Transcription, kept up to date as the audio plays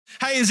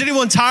Hey, is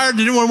anyone tired?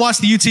 Did anyone watch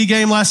the UT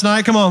game last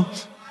night? Come on.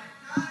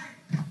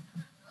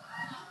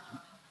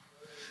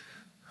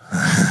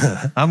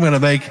 I'm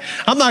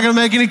not gonna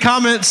make any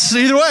comments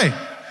either way.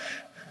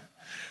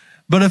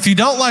 But if you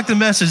don't like the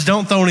message,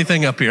 don't throw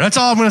anything up here. That's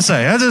all I'm gonna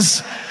say.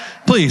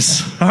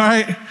 Please, all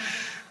right?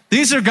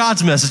 These are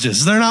God's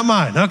messages. They're not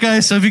mine,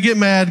 okay? So if you get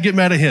mad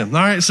at him,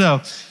 all right?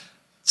 So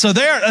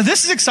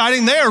this is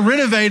exciting. They are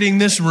renovating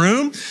this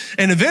room,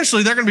 and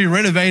eventually they're gonna be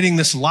renovating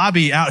this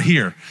lobby out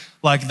here.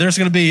 Like there's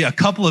gonna be a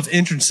couple of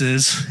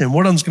entrances, and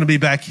one of them's gonna be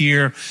back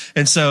here.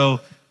 And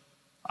so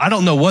I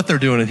don't know what they're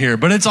doing in here,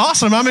 but it's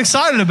awesome. I'm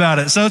excited about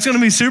it. So it's going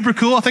to be super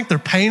cool. I think they're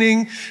painting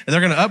and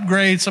they're going to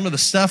upgrade some of the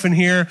stuff in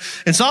here.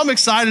 And so I'm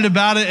excited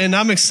about it. And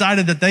I'm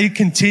excited that they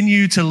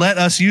continue to let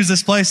us use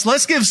this place.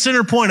 Let's give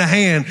Centerpoint a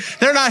hand.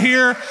 They're not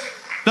here,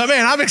 but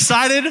man, I'm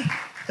excited.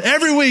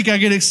 Every week I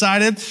get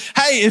excited.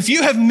 Hey, if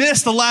you have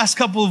missed the last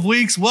couple of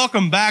weeks,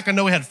 welcome back. I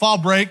know we had fall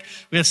break.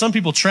 We had some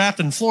people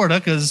trapped in Florida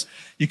because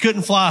you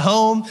couldn't fly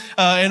home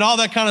and all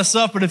that kind of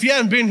stuff. But if you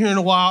haven't been here in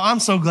a while, I'm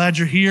so glad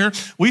you're here.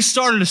 We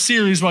started a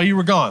series while you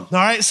were gone. All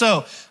right,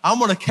 so I'm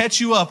going to catch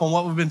you up on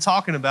what we've been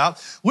talking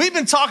about. We've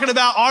been talking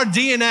about our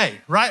DNA,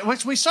 right?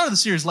 Which we started the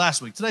series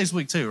last week. Today's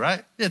week 2,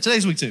 right? Yeah,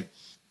 today's week 2.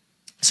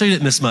 So you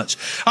didn't miss much.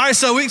 All right,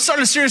 so we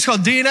started a series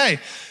called DNA.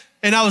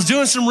 And I was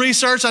doing some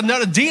research. I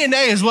know the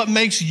DNA is what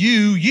makes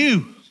you,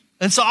 you.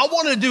 And so I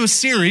wanted to do a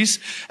series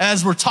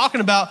as we're talking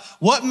about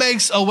what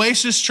makes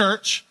Oasis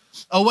Church.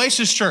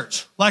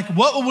 Like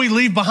what would we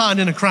leave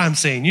behind in a crime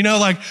scene? You know,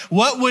 like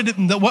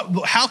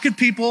how could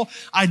people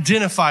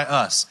identify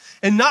us?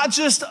 And not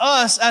just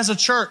us as a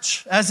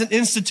church, as an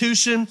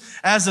institution,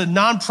 as a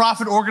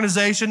nonprofit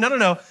organization.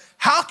 No.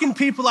 How can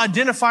people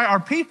identify our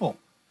people?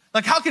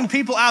 Like how can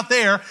people out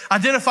there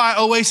identify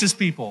Oasis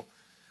people?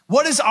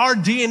 What is our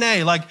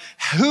DNA? Like,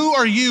 who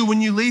are you when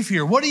you leave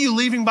here? What are you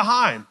leaving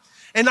behind?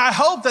 And I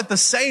hope that the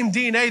same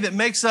DNA that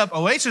makes up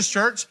Oasis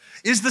Church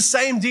is the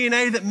same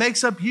DNA that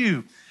makes up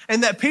you.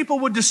 And that people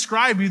would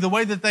describe you the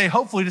way that they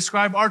hopefully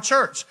describe our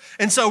church.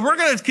 And so we're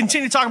going to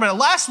continue talking about it.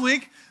 Last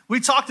week, we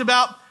talked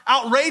about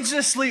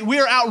we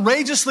are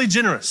outrageously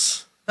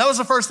generous. That was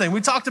the first thing.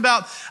 We talked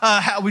about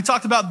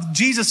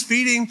Jesus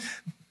feeding,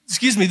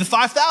 the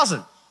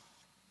 5,000.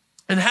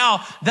 And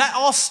how that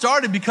all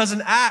started because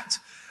an act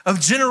of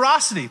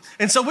generosity.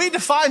 And so we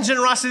define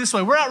generosity this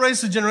way. We're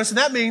outrageously generous, and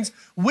that means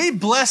we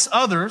bless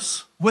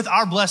others with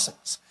our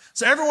blessings.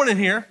 So everyone in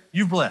here,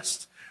 you've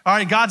blessed. All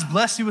right, God's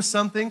blessed you with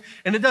something,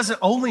 and it doesn't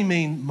only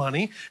mean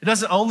money. It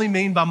doesn't only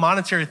mean by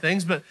monetary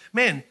things, but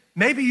man,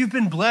 maybe you've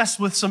been blessed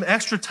with some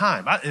extra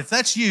time. If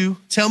that's you,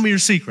 tell me your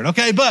secret,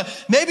 okay?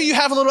 But maybe you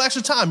have a little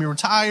extra time. You're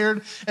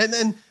retired, and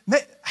then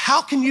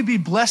how can you be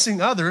blessing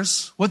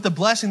others with the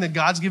blessing that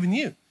God's given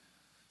you?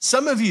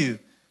 Some of you,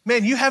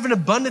 man, you have an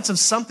abundance of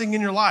something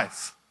in your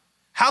life.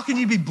 How can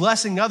you be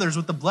blessing others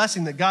with the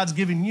blessing that God's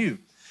given you?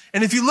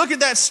 And if you look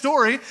at that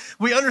story,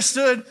 we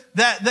understood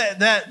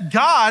that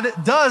God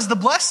does the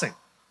blessing.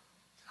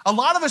 A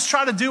lot of us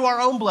try to do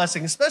our own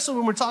blessing, especially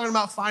when we're talking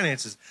about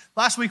finances.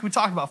 Last week, we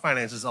talked about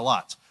finances a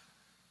lot.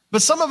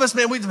 But some of us,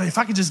 man, if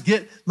I could just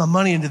get my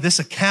money into this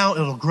account,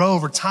 it'll grow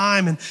over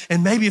time.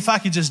 And maybe if I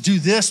could just do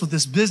this with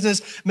this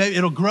business, maybe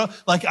it'll grow,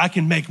 like I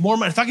can make more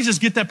money. If I could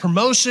just get that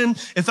promotion,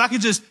 if I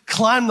could just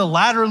climb the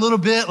ladder a little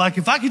bit, like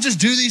if I could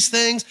just do these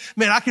things,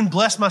 man, I can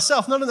bless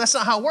myself. No, that's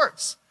not how it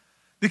works.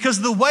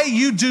 Because the way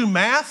you do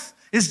math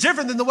is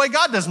different than the way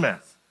God does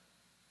math.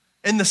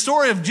 In the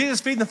story of Jesus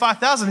feeding the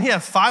 5,000, he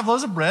had 5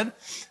 loaves of bread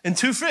and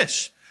 2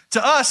 fish.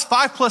 To us,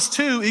 5 plus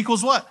 2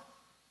 equals what?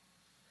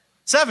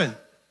 7.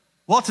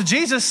 Well, to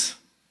Jesus,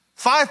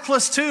 5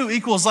 plus 2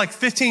 equals like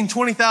 15,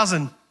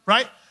 20,000,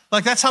 right?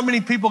 Like that's how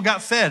many people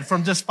got fed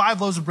from just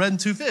 5 loaves of bread and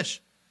 2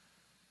 fish.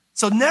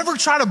 So never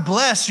try to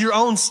bless your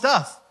own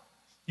stuff.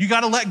 You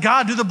got to let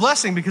God do the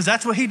blessing because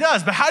that's what he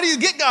does. But how do you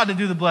get God to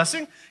do the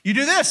blessing? You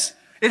do this.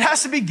 It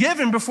has to be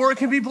given before it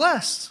can be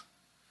blessed.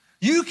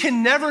 You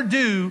can never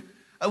do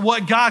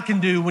what God can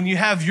do when you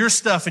have your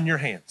stuff in your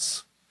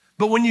hands.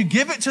 But when you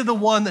give it to the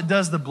one that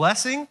does the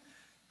blessing,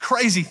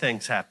 crazy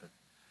things happen.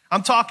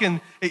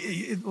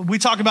 We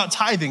talk about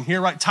tithing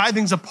here, right?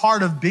 Tithing's a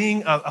part of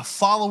being a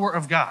follower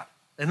of God.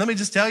 And let me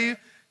just tell you,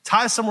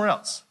 tithe somewhere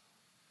else.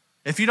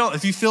 If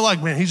you feel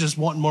like, man, he's just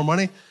wanting more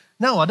money.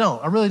 No, I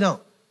don't. I really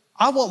don't.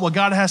 I want what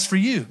God has for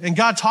you. And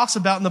God talks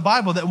about in the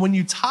Bible that when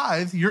you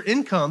tithe, your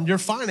income, your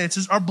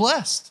finances are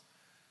blessed.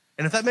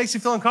 And if that makes you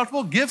feel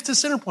uncomfortable, give to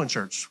Centerpoint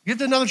Church. Give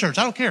to another church.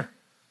 I don't care.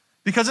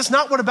 Because it's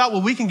not about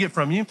what we can get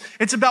from you.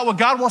 It's about what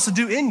God wants to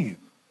do in you.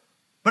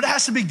 But it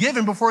has to be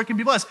given before it can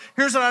be blessed.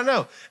 Here's what I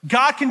know.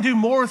 God can do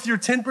more with your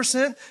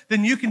 10%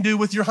 than you can do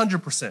with your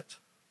 100%.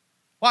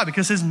 Why?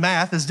 Because his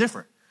math is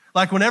different.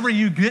 Like whenever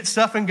you get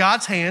stuff in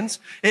God's hands,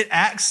 it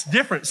acts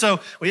different. So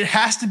it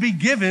has to be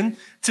given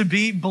to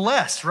be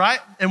blessed, right?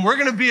 And we're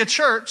going to be a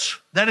church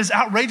that is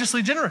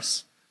outrageously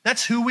generous.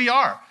 That's who we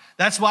are.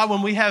 That's why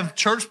when we have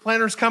church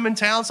planners come in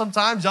town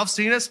sometimes, y'all have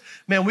seen us,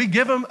 man, we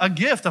give them a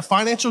gift, a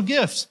financial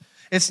gift.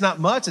 It's not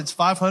much. It's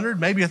 $500,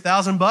 maybe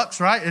 $1,000,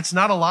 right? It's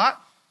not a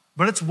lot.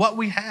 But it's what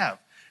we have.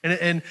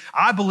 And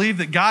I believe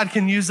that God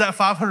can use that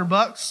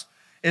 $500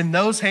 in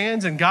those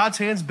hands, in God's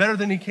hands, better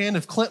than he can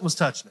if Clint was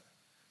touching it.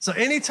 So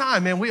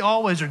anytime, man, we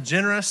always are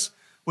generous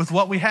with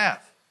what we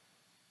have.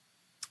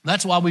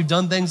 That's why we've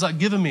done things like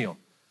Give a Meal.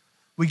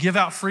 We give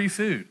out free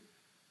food.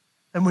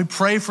 And we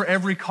pray for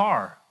every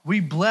car. We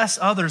bless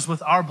others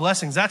with our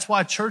blessings. That's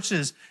why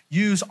churches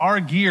use our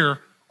gear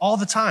all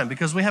the time,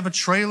 because we have a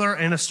trailer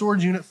and a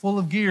storage unit full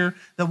of gear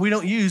that we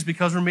don't use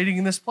because we're meeting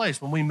in this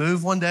place. When we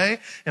move one day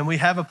and we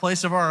have a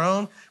place of our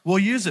own, we'll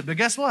use it. But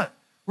guess what?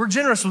 We're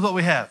generous with what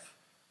we have.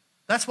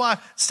 That's why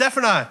Steph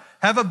and I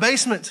have a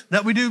basement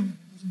that we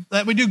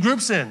do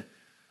groups in.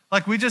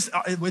 Like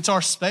it's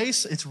our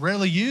space. It's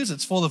rarely used.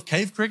 It's full of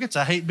cave crickets.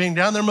 I hate being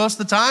down there most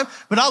of the time,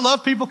 but I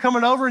love people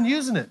coming over and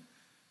using it.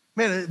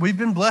 Man, we've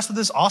been blessed with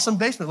this awesome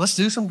basement. Let's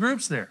do some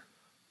groups there.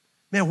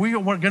 Man, we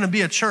are going to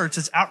be a church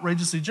that's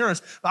outrageously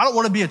generous. But I don't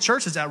want to be a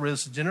church that's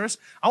outrageously generous.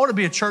 I want to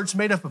be a church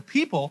made up of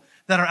people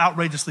that are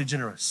outrageously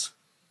generous.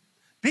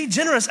 Be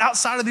generous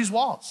outside of these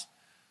walls.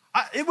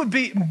 It would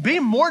be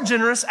more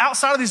generous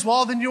outside of these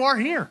walls than you are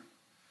here.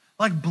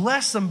 Like,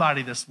 bless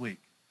somebody this week.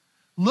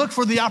 Look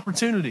for the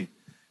opportunity.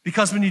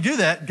 Because when you do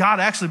that,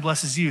 God actually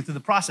blesses you through the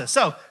process.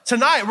 So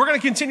tonight, we're going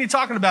to continue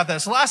talking about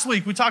that. So last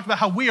week, we talked about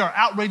how we are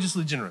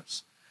outrageously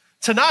generous.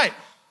 Tonight,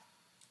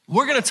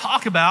 we're going to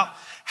talk about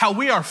how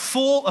we are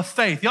full of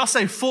faith. Y'all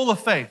say full of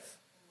faith.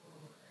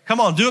 Come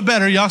on, do it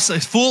better. Y'all say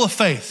full of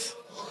faith.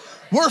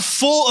 We're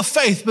full of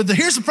faith, but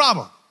here's the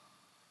problem.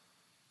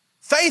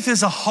 Faith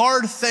is a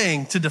hard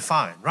thing to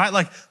define, right?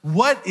 Like,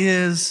 what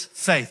is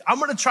faith? I'm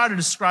going to try to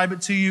describe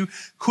it to you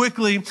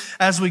quickly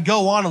as we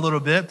go on a little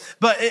bit,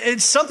 but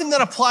it's something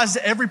that applies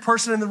to every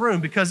person in the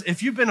room, because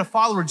if you've been a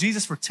follower of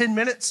Jesus for 10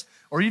 minutes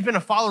or you've been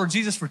a follower of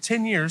Jesus for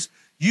 10 years,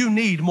 you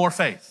need more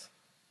faith.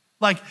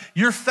 Like,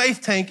 your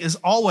faith tank is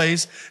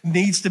always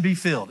needs to be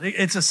filled.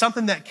 It's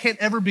something that can't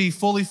ever be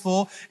fully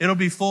full. It'll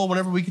be full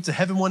whenever we get to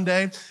heaven one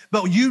day,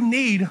 but you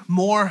need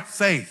more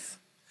faith.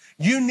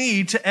 You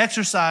need to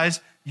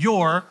exercise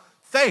your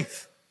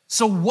faith.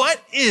 So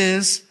what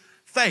is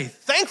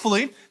faith?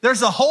 Thankfully,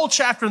 there's a whole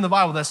chapter in the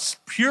Bible that's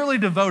purely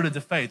devoted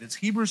to faith. It's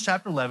Hebrews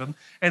chapter 11,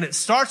 and it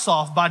starts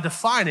off by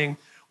defining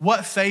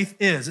what faith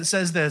is. It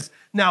says this: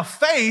 now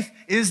faith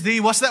is the,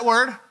 what's that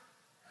word?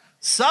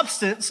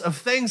 Substance of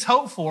things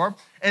hoped for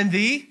and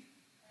the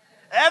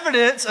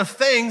evidence of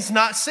things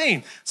not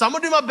seen. So I'm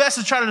gonna do my best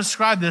to try to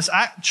describe this.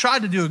 I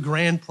tried to do a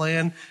grand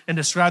plan and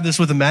describe this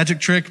with a magic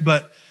trick,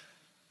 but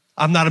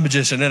I'm not a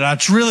magician, and I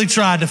really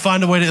tried to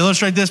find a way to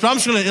illustrate this, but I'm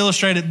just gonna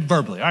illustrate it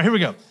verbally. All right, here we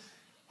go.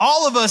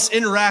 All of us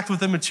interact with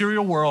the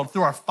material world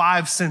through our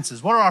 5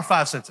 senses. What are our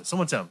 5 senses?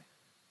 Someone tell me.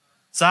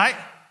 Sight,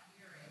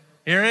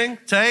 hearing,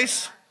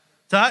 taste,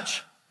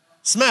 touch,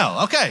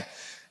 smell. Okay,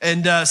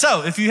 and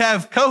so if you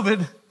have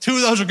COVID, 2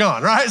 of those are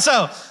gone, right?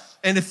 So,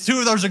 and if 2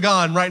 of those are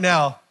gone right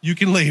now, you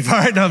can leave. All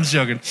right, no, I'm just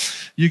joking.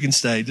 You can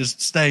stay,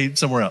 just stay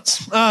somewhere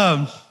else.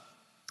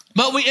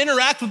 But we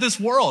interact with this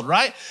world,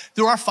 right?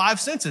 Through our 5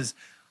 senses.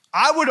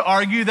 I would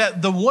argue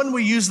that the one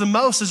we use the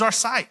most is our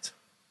sight.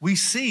 We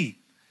see,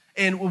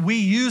 and we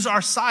use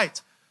our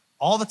sight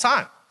all the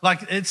time.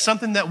 Like, it's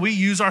something that we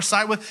use our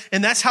sight with,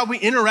 and that's how we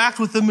interact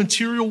with the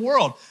material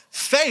world.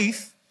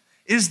 Faith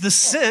is the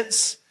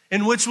sense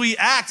in which we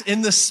act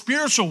in the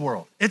spiritual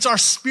world. It's our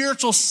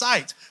spiritual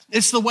sight.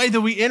 It's the way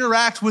that we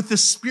interact with the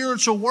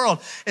spiritual world.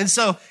 And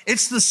so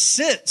it's the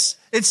sense.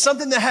 It's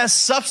something that has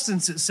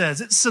substance, it says.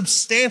 It's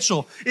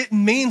substantial. It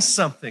means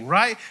something,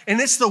 right?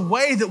 And it's the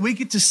way that we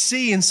get to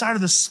see inside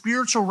of the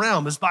spiritual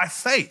realm is by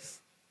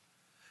faith.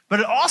 But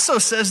it also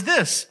says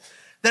this,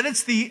 that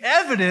it's the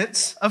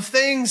evidence of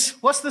things,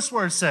 what's this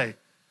word say?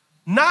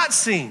 Not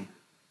seen.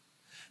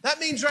 That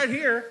means right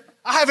here,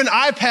 I have an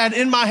iPad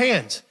in my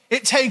hand.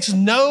 It takes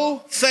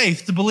no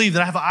faith to believe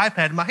that I have an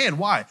iPad in my hand.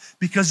 Why?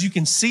 Because you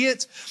can see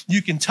it,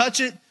 you can touch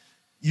it,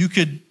 you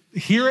could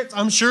hear it,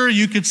 I'm sure,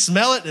 you could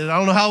smell it, and I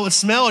don't know how it would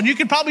smell, and you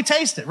could probably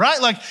taste it,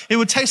 right? Like, it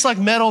would taste like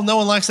metal. No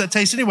one likes that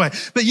taste anyway.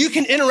 But you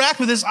can interact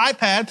with this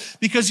iPad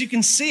because you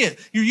can see it.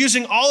 You're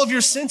using all of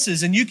your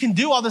senses, and you can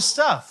do all this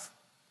stuff.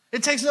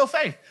 It takes no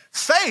faith.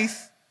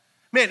 Faith,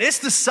 man, it's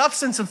the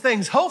substance of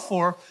things hoped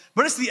for,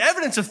 but it's the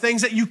evidence of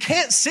things that you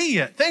can't see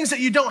yet, things that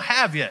you don't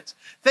have yet,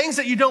 things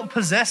that you don't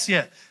possess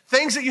yet,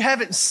 things that you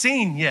haven't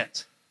seen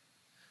yet.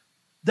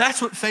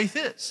 That's what faith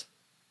is.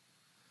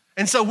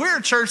 And so we're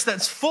a church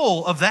that's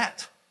full of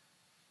that.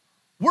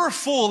 We're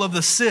full of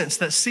the sense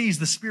that sees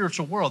the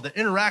spiritual world, that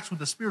interacts with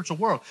the spiritual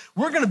world.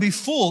 We're going to be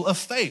full of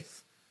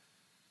faith.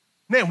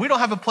 Man, we don't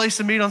have a place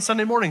to meet on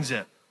Sunday mornings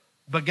yet.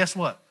 But guess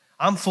what?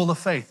 I'm full of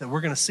faith that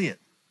we're going to see it,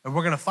 and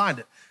we're going to find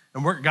it,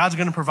 and God's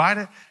going to provide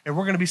it, and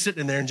we're going to be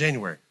sitting in there in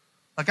January.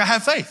 Like, I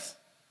have faith.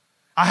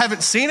 I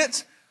haven't seen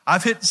it.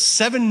 I've hit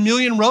 7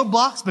 million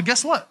roadblocks, but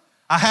guess what?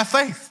 I have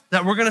faith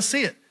that we're going to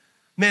see it.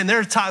 Man,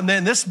 there's time,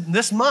 man,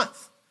 this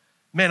month,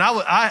 man,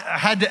 I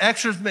had to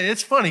exercise. Man,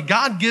 it's funny.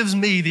 God gives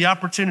me the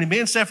opportunity, me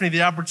and Stephanie,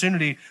 the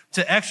opportunity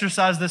to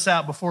exercise this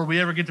out before we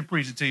ever get to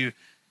preach it to you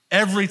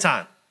every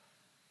time.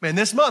 Man,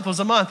 this month was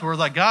a month where,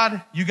 like,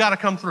 God, you got to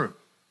come through.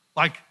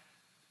 Like,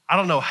 I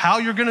don't know how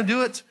you're going to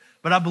do it,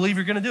 but I believe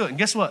you're going to do it. And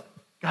guess what?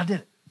 God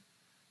did it.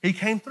 He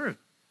came through.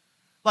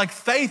 Like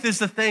faith is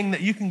the thing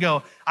that you can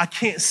go, I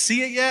can't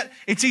see it yet.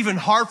 It's even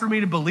hard for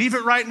me to believe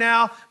it right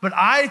now, but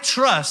I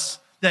trust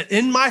that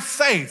in my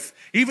faith,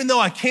 even though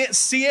I can't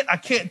see it, I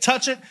can't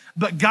touch it,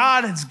 but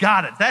God has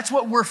got it. That's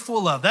what we're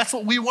full of. That's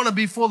what we want to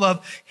be full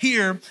of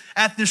here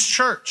at this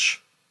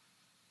church.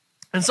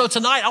 And so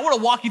tonight, I want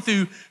to walk you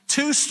through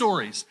two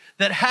stories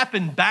that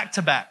happened back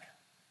to back.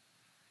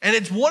 And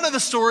it's one of the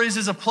stories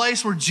is a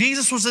place where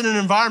Jesus was in an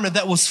environment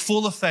that was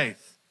full of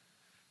faith.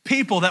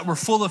 People that were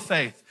full of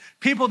faith.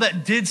 People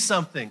that did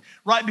something,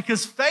 right?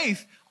 Because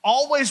faith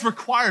always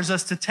requires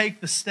us to take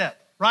the step,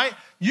 right?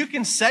 You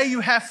can say you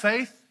have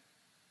faith,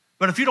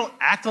 but if you don't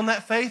act on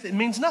that faith, it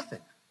means nothing.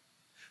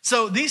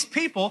 So these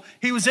people,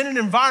 he was in an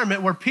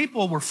environment where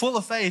people were full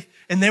of faith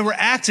and they were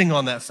acting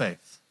on that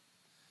faith.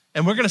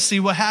 And we're going to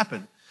see what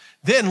happened.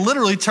 Then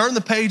literally turn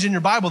the page in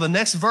your Bible. The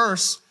next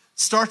verse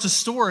starts a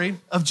story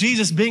of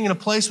Jesus being in a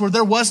place where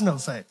there was no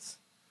faith.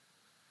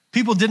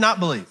 People did not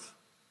believe.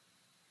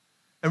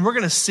 And we're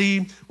going to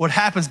see what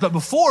happens. But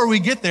before we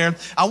get there,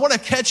 I want to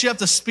catch you up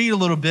to speed a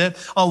little bit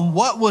on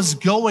what was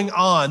going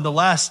on the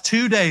last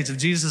 2 days of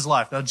Jesus'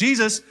 life. Now,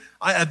 Jesus,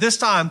 at this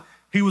time,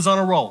 he was on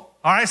a roll.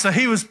 All right, so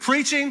he was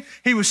preaching,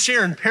 he was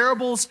sharing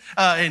parables,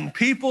 and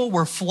people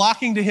were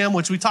flocking to him,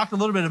 which we talked a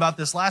little bit about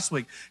this last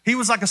week. He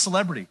was like a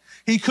celebrity.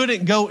 He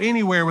couldn't go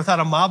anywhere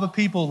without a mob of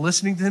people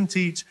listening to him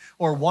teach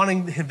or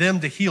wanting them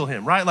to heal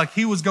him, right? Like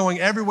he was going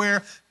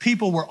everywhere.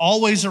 People were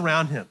always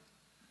around him.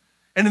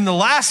 And in the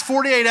last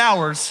 48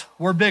 hours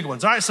were big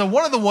ones. All right, so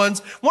one of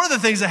the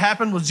things that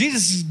happened was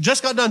Jesus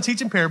just got done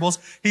teaching parables.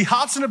 He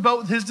hops in a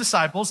boat with his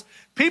disciples.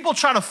 People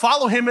try to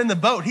follow him in the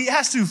boat. He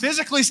has to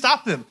physically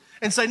stop them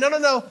and say,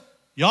 no,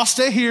 y'all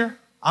stay here.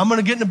 I'm going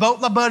to get in the boat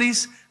with my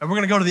buddies, and we're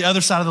going to go to the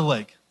other side of the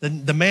lake.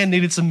 The man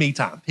needed some me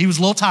time. He was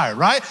a little tired,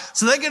 right?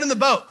 So they get in the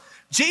boat.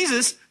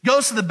 Jesus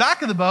goes to the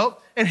back of the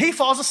boat, and he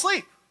falls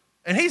asleep,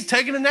 and he's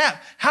taking a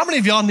nap. How many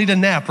of y'all need a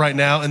nap right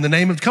now in the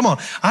name of, come on,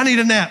 I need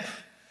a nap.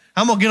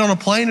 I'm going to get on a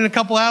plane in a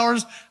couple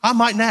hours. I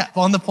might nap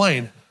on the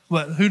plane.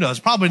 But who knows?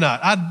 Probably not.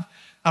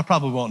 I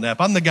probably won't nap.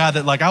 I'm the guy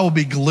that I will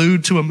be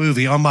glued to a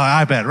movie on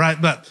my iPad, right?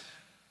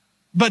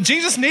 But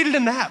Jesus needed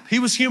a nap. He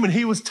was human.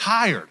 He was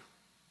tired.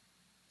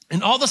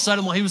 And all of a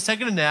sudden, while he was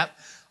taking a nap,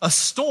 a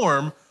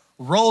storm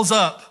rolls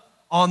up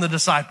on the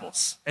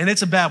disciples. And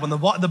it's a bad one.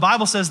 The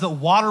Bible says that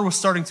water was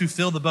starting to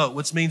fill the boat,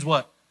 which means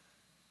what?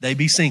 They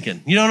be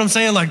sinking. You know what I'm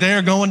saying? Like they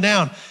are going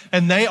down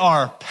and they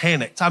are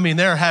panicked. I mean,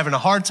 they're having a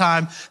hard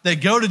time. They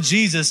go to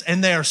Jesus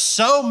and they are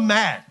so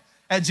mad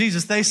at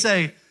Jesus. They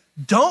say,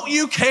 don't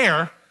you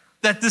care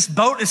that this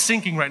boat is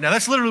sinking right now?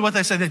 That's literally what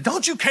they say.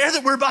 Don't you care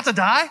that we're about to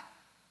die?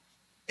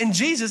 And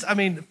Jesus,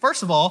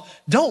 first of all,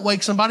 don't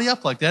wake somebody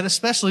up like that,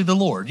 especially the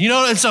Lord. You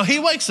know, and so he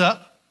wakes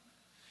up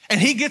and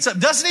he gets up,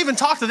 doesn't even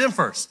talk to them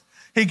first.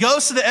 He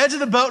goes to the edge of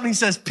the boat and he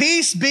says,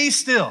 peace, be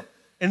still.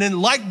 And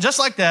then just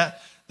like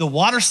that, the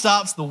water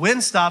stops, the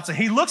wind stops, and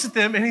he looks at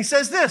them and he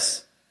says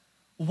this,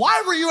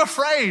 why were you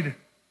afraid?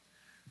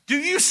 Do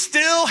you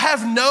still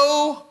have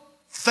no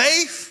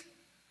faith?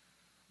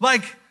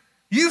 Like,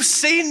 you've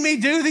seen me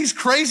do these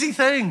crazy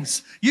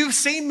things. You've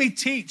seen me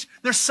teach.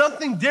 There's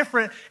something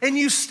different, and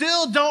you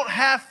still don't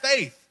have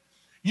faith.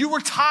 You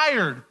were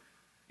tired,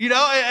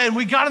 and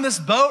we got in this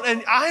boat,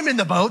 and I'm in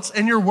the boats,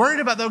 and you're worried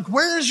about that.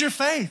 Where is your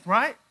faith,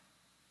 right?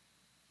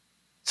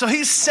 So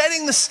he's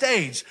setting the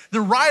stage. The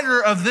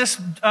writer of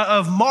this,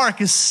 of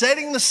Mark, is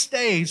setting the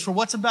stage for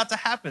what's about to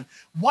happen.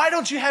 Why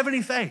don't you have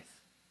any faith?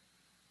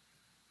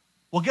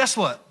 Well, guess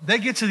what? They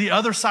get to the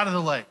other side of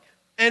the lake.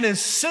 And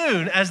as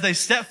soon as they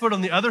step foot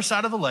on the other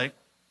side of the lake,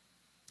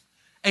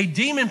 a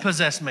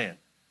demon-possessed man,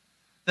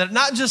 that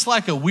not just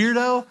like a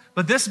weirdo,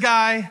 but this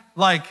guy,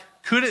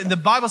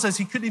 the Bible says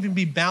he couldn't even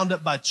be bound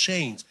up by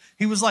chains.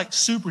 He was like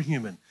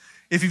superhuman.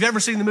 If you've ever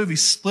seen the movie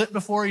Split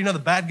before, the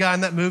bad guy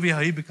in that movie, how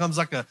he becomes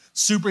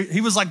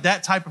he was like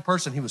that type of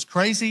person. He was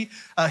crazy.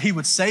 He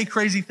would say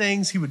crazy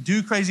things. He would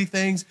do crazy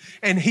things,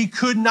 and he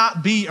could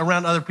not be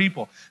around other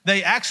people.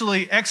 They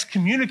actually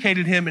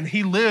excommunicated him, and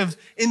he lived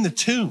in the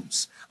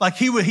tombs.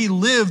 He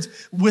lived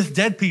with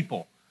dead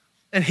people,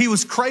 and he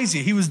was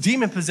crazy. He was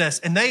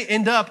demon-possessed, and they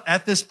end up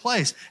at this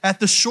place, at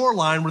the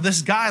shoreline where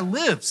this guy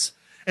lives.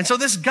 And so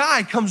this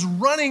guy comes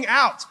running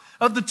out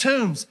of the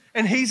tombs,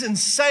 and he's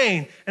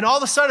insane. And all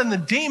of a sudden, the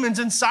demons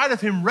inside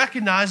of him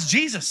recognize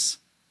Jesus.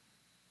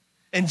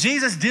 And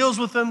Jesus deals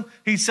with them.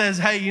 He says,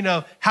 hey,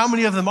 how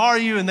many of them are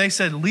you? And they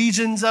said,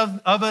 legions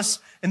of us.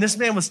 And this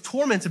man was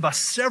tormented by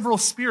several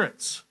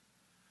spirits.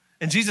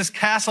 And Jesus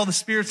casts all the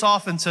spirits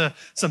off into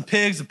some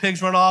pigs. The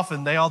pigs run off,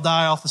 and they all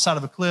die off the side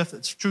of a cliff.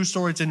 It's a true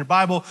story. It's in your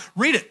Bible.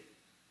 Read it.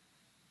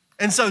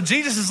 And so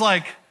Jesus is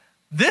like,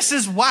 this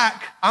is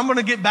whack. I'm going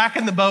to get back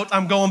in the boat.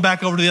 I'm going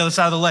back over to the other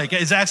side of the lake.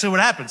 It's actually what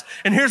happens.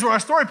 And here's where our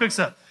story picks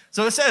up.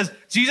 So it says,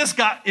 Jesus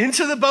got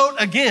into the boat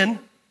again.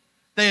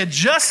 They had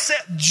just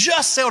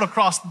sailed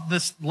across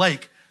this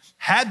lake,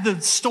 had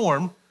the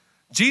storm.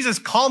 Jesus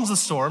calms the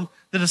storm.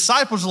 The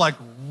disciples are like,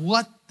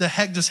 what the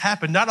heck just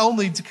happened? Not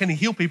only can he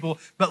heal people,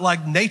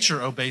 but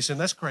nature obeys him.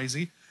 That's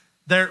crazy.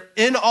 They're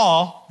in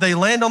awe. They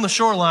land on the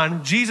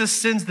shoreline. Jesus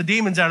sends the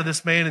demons out of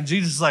this man, and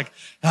Jesus is like,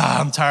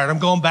 I'm tired. I'm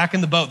going back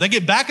in the boat. They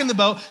get back in the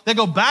boat. They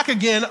go back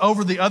again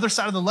over the other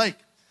side of the lake.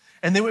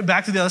 And they went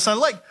back to the other side of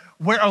the lake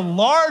where a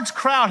large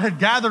crowd had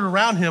gathered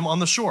around him on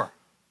the shore.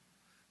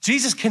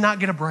 Jesus cannot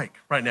get a break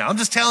right now. I'm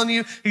just telling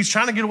you, he's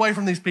trying to get away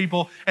from these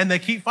people, and they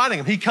keep fighting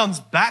him. He comes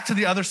back to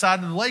the other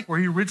side of the lake where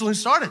he originally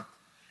started.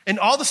 And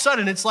all of a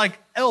sudden, it's like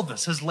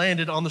Elvis has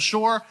landed on the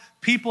shore.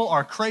 People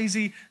are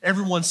crazy.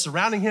 Everyone's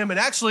surrounding him. And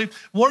actually,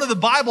 one of the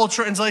Bible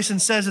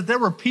translations says that there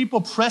were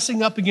people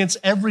pressing up against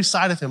every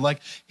side of him,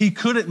 like he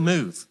couldn't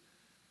move.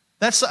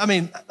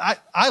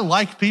 I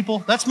like people.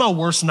 That's my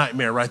worst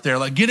nightmare right there.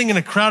 Like getting in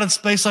a crowded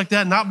space like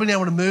that, not being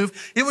able to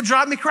move, it would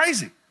drive me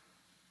crazy.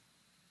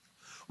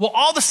 Well,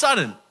 all of a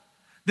sudden,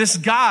 this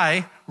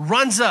guy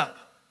runs up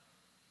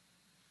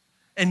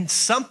and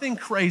something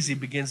crazy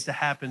begins to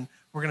happen.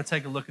 We're going to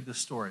take a look at this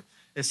story.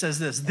 It says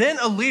this: then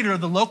a leader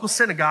of the local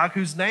synagogue,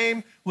 whose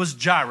name was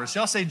Jairus.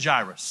 Y'all say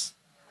Jairus.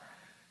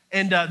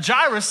 And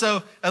Jairus,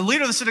 so a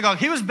leader of the synagogue,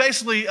 he was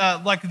basically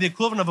like the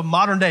equivalent of a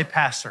modern day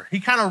pastor. He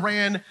kind of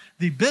ran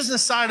the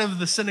business side of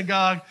the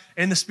synagogue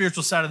and the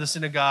spiritual side of the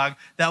synagogue.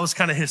 That was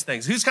kind of his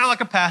thing. So he was kind of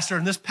like a pastor.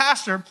 And this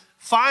pastor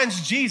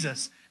finds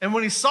Jesus. And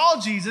when he saw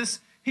Jesus,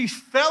 he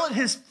fell at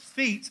his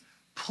feet,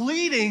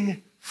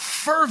 pleading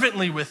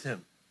fervently with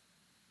him.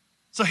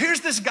 So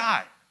here's this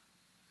guy.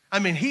 I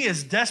mean, he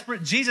is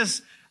desperate.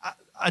 Jesus,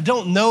 I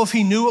don't know if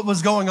he knew what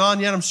was going on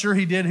yet. I'm sure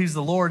he did. He's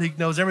the Lord. He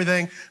knows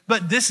everything.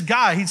 But this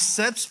guy, he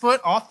steps foot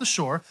off the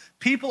shore.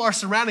 People are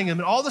surrounding him.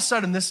 And all of a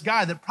sudden, this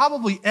guy that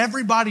probably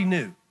everybody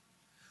knew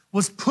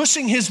was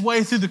pushing his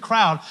way through the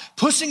crowd,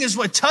 pushing his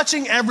way,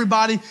 touching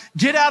everybody.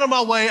 Get out of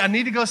my way. I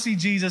need to go see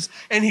Jesus.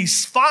 And he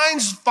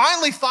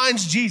finally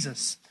finds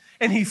Jesus.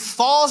 And he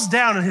falls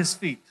down at his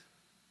feet.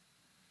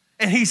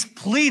 And he's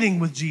pleading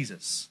with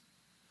Jesus.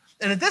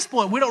 And at this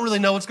point, we don't really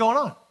know what's going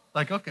on.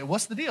 Like, okay,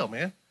 what's the deal,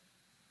 man?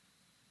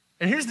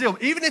 And here's the deal.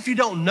 Even if you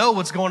don't know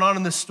what's going on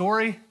in this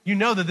story, you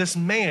know that this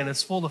man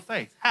is full of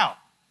faith. How?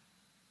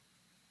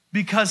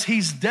 Because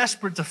he's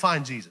desperate to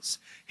find Jesus.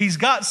 He's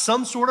got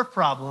some sort of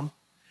problem,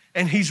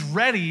 and he's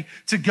ready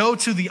to go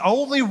to the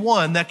only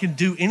one that can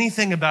do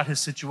anything about his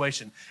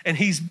situation. And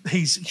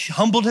he's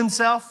humbled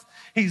himself.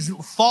 He's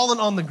fallen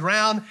on the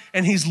ground,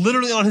 and he's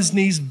literally on his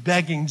knees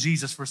begging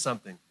Jesus for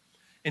something.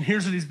 And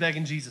here's what he's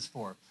begging Jesus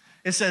for.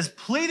 It says,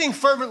 pleading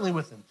fervently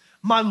with him,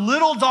 my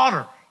little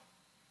daughter,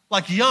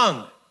 like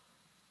young,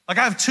 like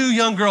I have 2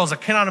 young girls. I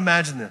cannot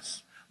imagine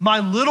this. My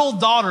little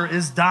daughter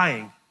is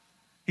dying.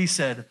 He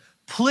said,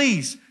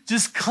 please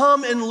just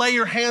come and lay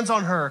your hands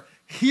on her,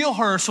 heal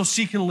her so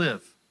she can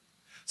live.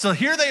 So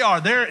here they are.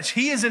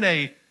 He is in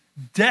a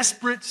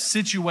desperate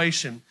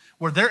situation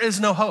where there is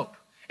no hope.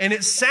 And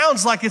it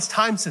sounds like it's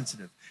time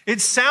sensitive.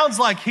 It sounds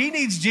like he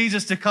needs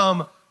Jesus to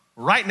come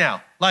right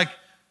now. Like,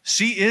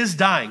 she is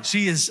dying.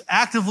 She is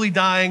actively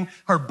dying.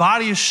 Her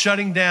body is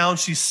shutting down.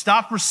 She's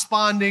stopped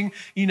responding.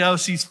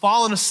 She's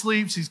fallen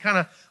asleep. She's kind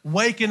of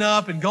waking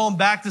up and going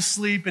back to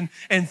sleep,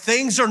 and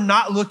things are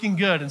not looking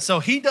good. And so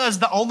he does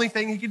the only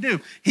thing he can do.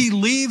 He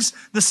leaves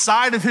the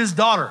side of his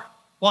daughter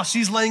while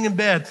she's laying in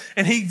bed,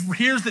 and he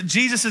hears that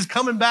Jesus is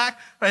coming back,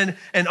 and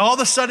all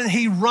of a sudden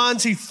he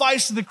runs, he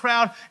fights to the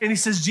crowd, and he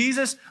says,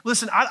 Jesus,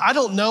 listen, I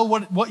don't know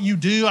what you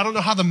do. I don't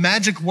know how the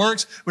magic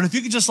works, but if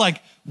you could just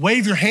like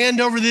wave your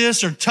hand over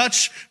this or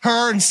touch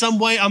her in some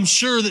way, I'm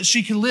sure that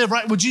she can live,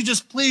 right? Would you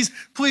just please,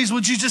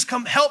 would you just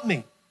come help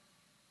me?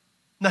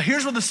 Now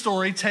here's where the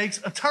story takes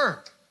a turn.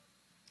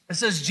 It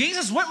says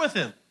Jesus went with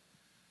him,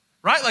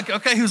 right? Like,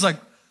 okay, he was like,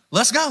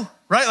 let's go,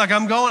 right? Like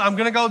I'm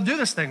going to go do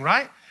this thing,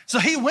 right? So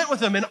he went with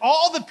him, and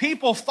all the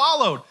people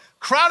followed,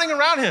 crowding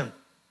around him.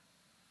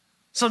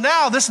 So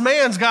now this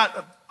man's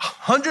got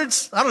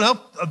hundreds,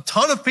 a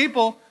ton of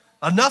people,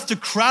 enough to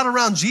crowd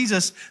around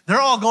Jesus.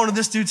 They're all going to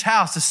this dude's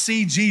house to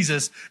see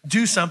Jesus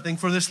do something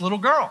for this little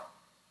girl.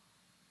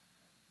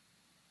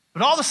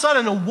 But all of a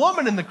sudden, a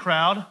woman in the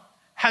crowd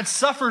had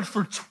suffered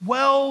for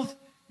 12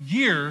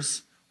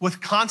 years with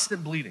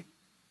constant bleeding.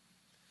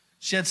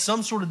 She had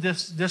some sort of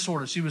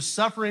disorder. She was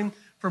suffering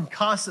from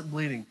constant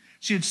bleeding.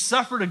 She had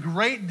suffered a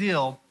great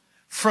deal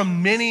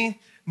from many,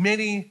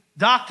 many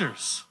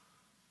doctors.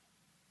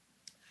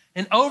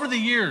 And over the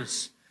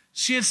years,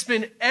 she had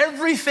spent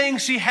everything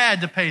she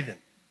had to pay them,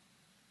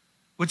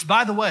 which,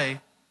 by the way,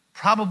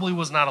 probably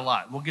was not a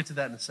lot. We'll get to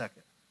that in a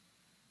second.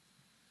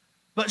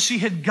 But she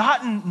had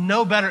gotten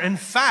no better. In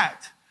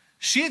fact,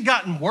 she had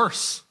gotten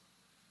worse.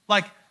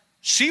 Like,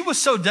 she was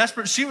so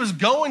desperate, she was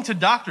going to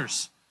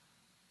doctors.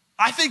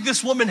 I think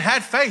this woman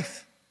had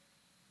faith.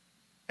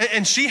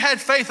 And she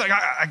had faith, like,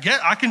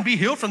 I can be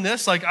healed from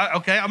this. Like,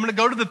 okay, I'm going to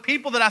go to the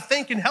people that I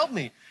think can help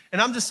me.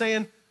 And I'm just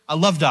saying, I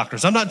love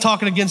doctors. I'm not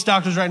talking against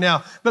doctors right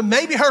now. But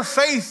maybe her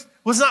faith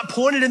was not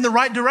pointed in the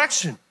right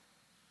direction.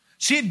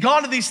 She had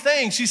gone to these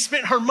things. She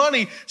spent her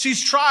money.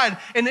 She's tried.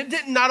 And it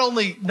didn't not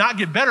only not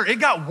get better, it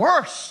got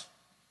worse.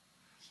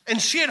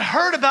 And she had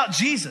heard about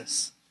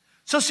Jesus.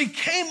 So she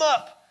came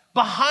up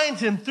behind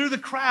him through the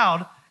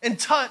crowd and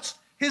touched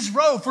his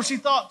robe, for she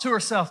thought to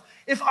herself,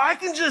 if I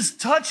can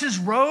just touch his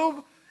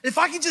robe, if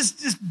I can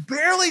just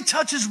barely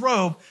touch his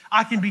robe,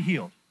 I can be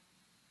healed.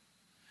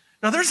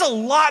 Now, there's a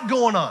lot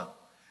going on.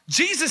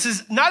 Jesus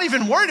is not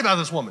even worried about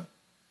this woman.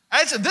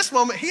 At this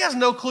moment, he has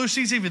no clue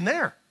she's even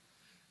there.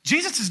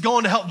 Jesus is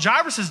going to help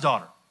Jairus'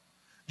 daughter.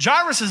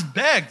 Jairus has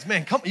begged,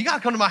 man, come, you got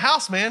to come to my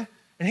house, man.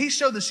 And he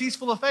showed that she's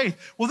full of faith.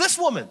 Well, this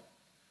woman,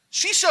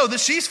 she showed that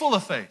she's full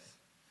of faith.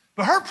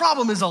 But her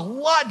problem is a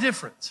lot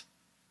different.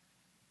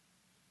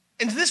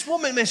 And this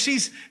woman, man,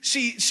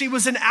 she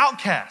was an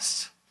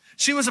outcast.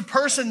 She was a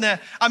person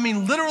that,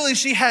 literally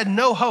she had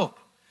no hope.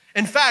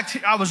 In fact,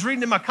 I was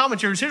reading in my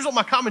commentaries, here's what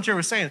my commentary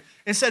was saying.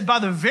 It said, by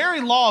the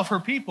very law of her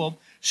people,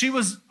 she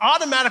was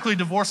automatically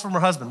divorced from her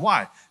husband.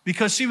 Why?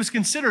 Because she was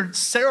considered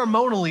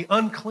ceremonially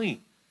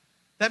unclean.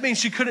 That means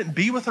she couldn't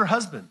be with her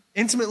husband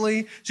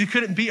intimately. She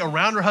couldn't be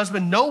around her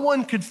husband. No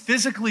one could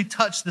physically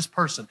touch this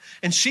person.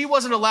 And she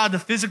wasn't allowed to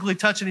physically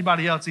touch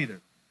anybody else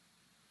either.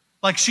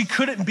 Like she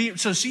couldn't be,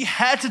 so she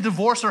had to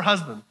divorce her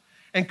husband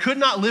and could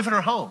not live in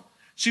her home.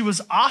 She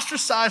was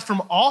ostracized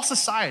from all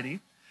society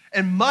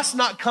and must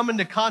not come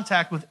into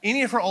contact with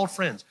any of her old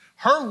friends.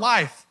 Her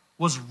life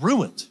was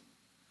ruined.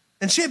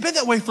 And she had been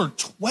that way for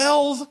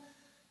 12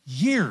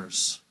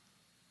 years.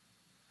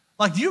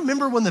 Like, do you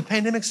remember when the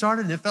pandemic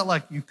started and it felt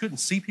like you couldn't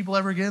see people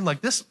ever again?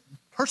 Like, this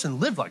person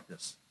lived like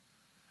this.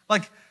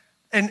 Like,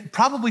 and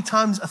probably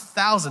times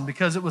 1,000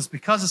 because it was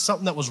because of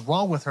something that was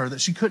wrong with her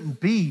that she couldn't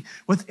be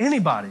with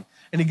anybody.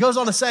 And he goes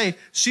on to say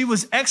she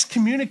was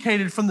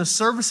excommunicated from the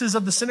services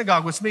of the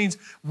synagogue, which means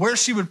where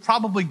she would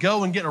probably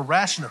go and get a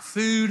ration of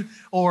food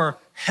or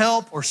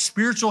help or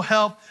spiritual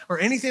help or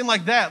anything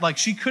like that. Like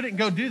she couldn't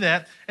go do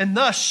that and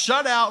thus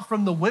shut out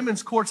from the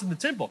women's courts in the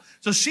temple.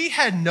 So she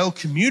had no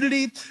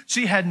community.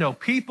 She had no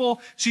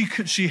people.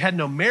 She had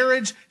no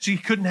marriage. She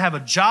couldn't have a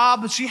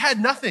job. She had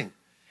nothing.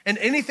 And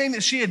anything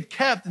that she had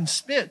kept and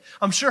spent,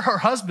 I'm sure her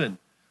husband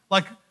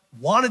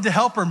wanted to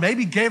help her,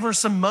 maybe gave her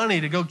some money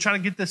to go try to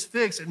get this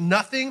fixed, and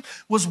nothing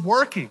was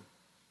working.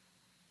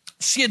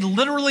 She had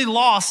literally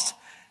lost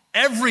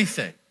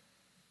everything.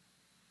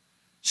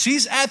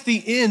 She's at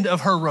the end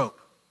of her rope.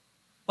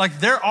 Like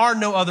there are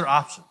no other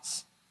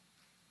options.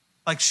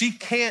 Like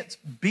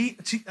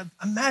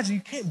imagine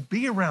you can't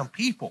be around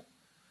people.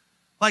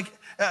 Like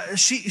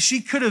she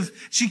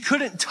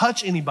couldn't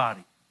touch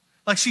anybody.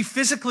 Like she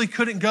physically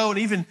couldn't go and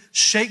even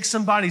shake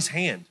somebody's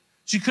hand.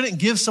 She couldn't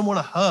give someone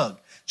a hug.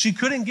 She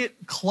couldn't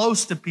get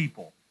close to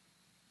people.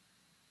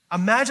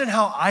 Imagine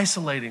how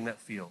isolating that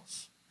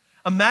feels.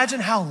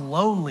 Imagine how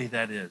lonely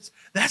that is.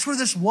 That's where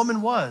this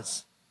woman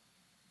was.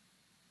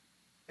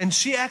 And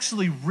she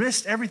actually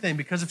risked everything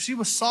because if she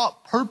was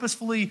caught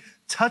purposefully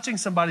touching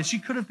somebody, she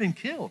could have been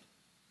killed.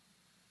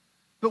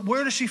 But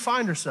where does she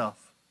find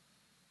herself?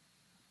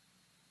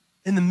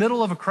 In the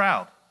middle of a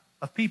crowd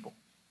of people.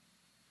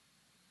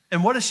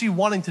 And what is she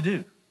wanting to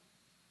do?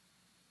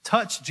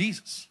 Touch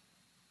Jesus.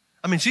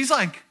 She's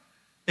like,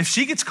 if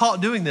she gets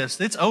caught doing this,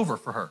 it's over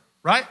for her,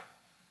 right?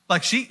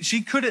 Like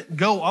she couldn't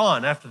go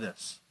on after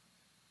this.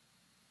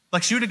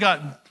 Like she would have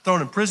gotten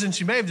thrown in prison.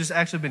 She may have just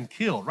actually been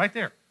killed right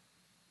there.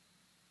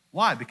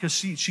 Why? Because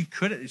she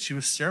couldn't, she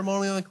was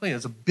ceremonially unclean.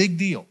 It's a big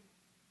deal.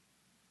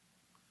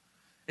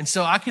 And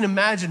so I can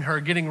imagine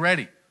her getting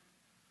ready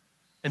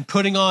and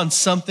putting on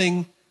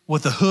something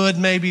with a hood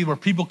maybe where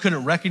people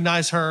couldn't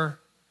recognize her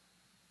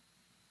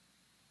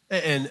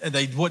and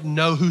they wouldn't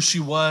know who she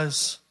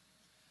was.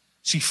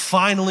 She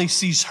finally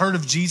heard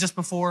of Jesus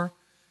before,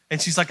 and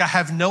she's like, I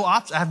have no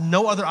option. I have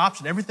no other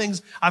option.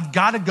 I've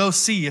got to go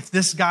see if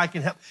this guy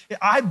can help.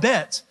 I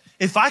bet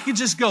if I could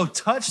just go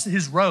touch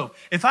his robe,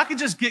 if I could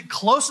just get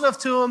close enough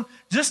to him,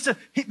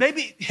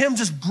 maybe him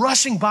just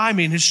brushing by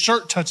me and his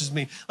shirt touches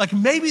me, like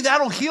maybe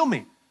that'll heal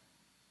me.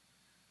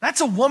 That's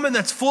a woman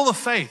that's full of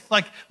faith.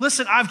 Like,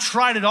 listen, I've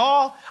tried it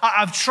all.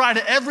 I've tried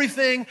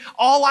everything.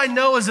 All I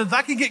know is if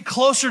I can get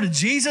closer to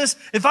Jesus,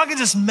 if I can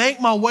just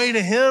make my way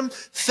to him,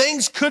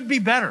 things could be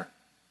better.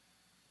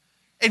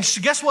 And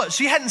guess what?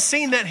 She hadn't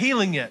seen that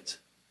healing yet.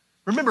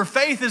 Remember,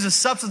 faith is a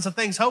substance of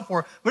things hoped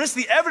for, but it's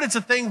the evidence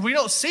of things we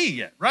don't see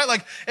yet, right?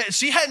 Like,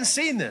 she hadn't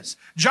seen this.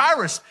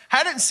 Jairus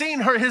hadn't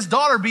seen his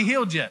daughter be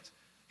healed yet.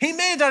 He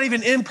may have not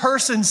even in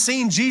person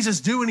seen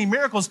Jesus do any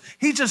miracles.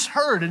 He just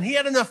heard, and he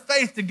had enough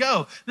faith to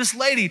go. This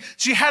lady,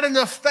 she had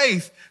enough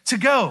faith to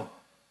go.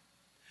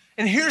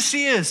 And here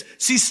she is.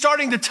 She's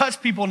starting to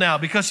touch people now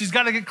because she's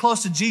got to get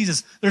close to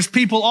Jesus. There's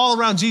people all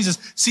around Jesus.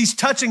 She's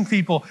touching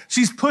people.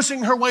 She's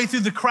pushing her way through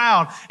the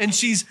crowd. And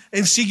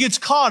if she gets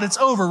caught, it's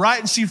over, right?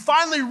 And she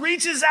finally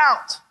reaches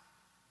out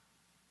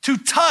to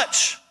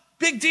touch,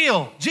 big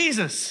deal,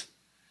 Jesus.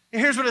 And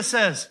here's what it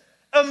says.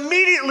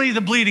 Immediately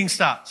the bleeding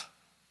stopped.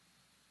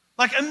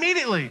 Like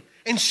immediately.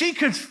 And she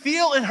could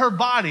feel in her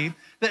body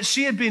that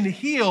she had been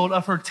healed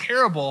of her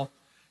terrible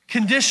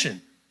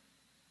condition.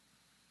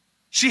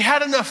 She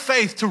had enough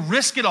faith to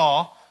risk it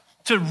all,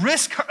 to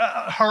risk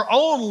her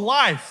own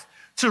life,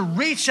 to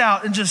reach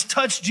out and just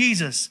touch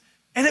Jesus.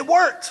 And it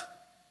worked.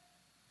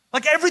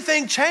 Like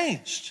everything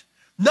changed.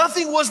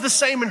 Nothing was the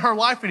same in her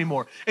life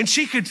anymore. And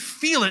she could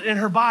feel it in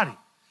her body.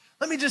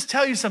 Let me just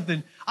tell you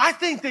something. I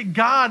think that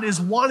God is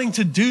wanting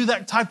to do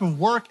that type of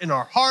work in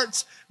our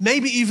hearts,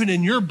 maybe even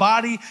in your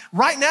body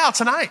right now,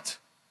 tonight.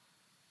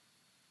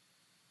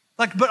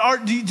 Like,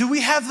 but do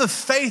we have the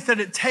faith that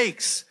it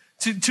takes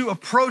to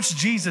approach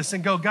Jesus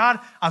and go, God,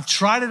 I've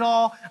tried it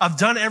all. I've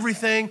done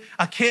everything.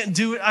 I can't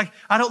do it.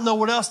 I don't know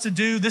what else to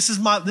do. This is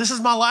my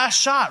last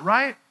shot,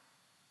 right?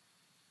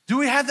 Do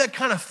we have that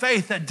kind of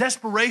faith, that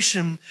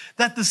desperation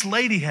that this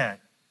lady had?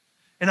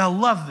 And I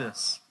love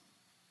this.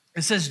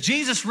 It says,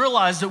 Jesus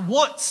realized that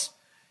once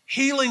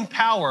healing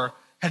power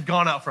had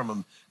gone out from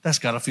him. That's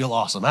got to feel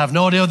awesome. I have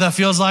no idea what that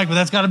feels like, but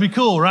that's got to be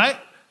cool, right?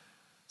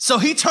 So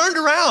he turned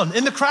around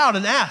in the crowd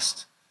and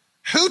asked,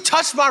 who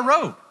touched my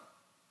robe?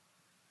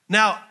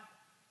 Now,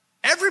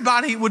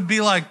 everybody would be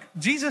like,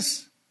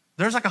 Jesus,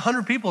 there's like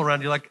 100 people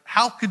around you. Like,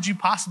 how could you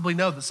possibly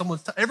know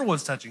that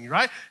everyone's touching you,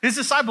 right? His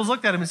disciples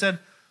looked at him and said,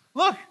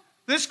 look,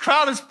 this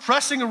crowd is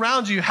pressing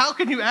around you. How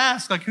can you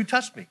ask, like, who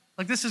touched me?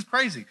 Like, this is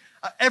crazy.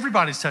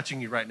 Everybody's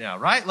touching you right now,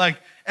 right? Like,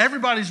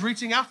 everybody's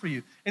reaching out for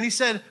you. And he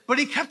said, but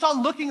he kept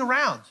on looking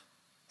around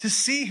to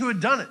see who had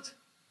done it.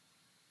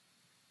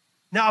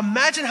 Now,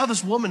 imagine how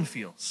this woman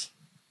feels.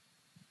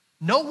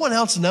 No one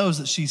else knows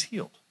that she's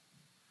healed.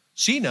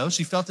 She knows,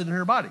 she felt it in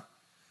her body.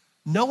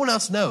 No one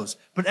else knows,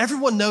 but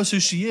everyone knows who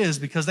she is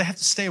because they have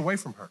to stay away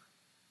from her,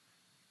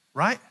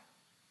 right?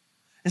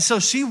 And so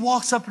she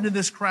walks up into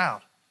this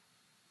crowd.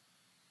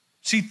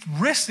 She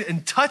risks it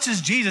and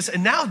touches Jesus,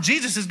 and now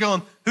Jesus is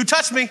going, who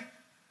touched me?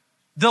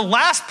 The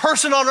last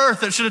person on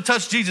earth that should have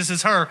touched Jesus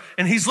is her,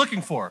 and he's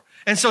looking for her.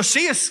 And so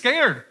she is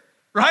scared,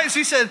 right?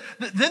 She said,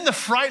 then the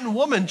frightened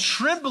woman,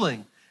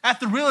 trembling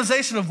at the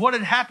realization of what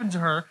had happened to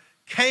her,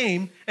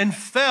 came and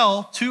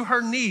fell to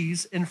her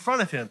knees in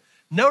front of him.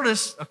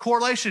 Notice a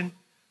correlation.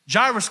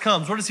 Jairus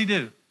comes. What does he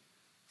do?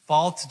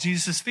 Fall to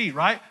Jesus' feet,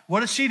 right?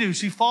 What does she do?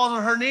 She falls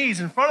on her knees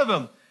in front of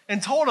him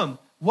and told him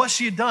what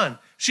she had done.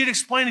 She'd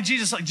explained to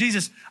Jesus, like,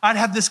 Jesus, I'd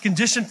have this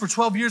condition for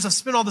 12 years. I've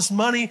spent all this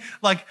money.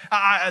 Like,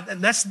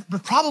 and that's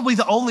probably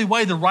the only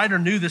way the writer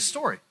knew this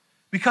story,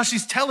 because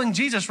she's telling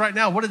Jesus right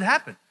now what had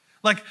happened.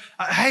 Like,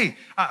 hey,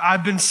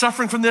 I've been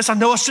suffering from this. I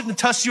know I shouldn't have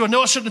touched you. I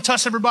know I shouldn't have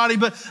touched everybody,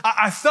 but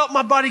I felt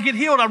my body get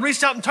healed. I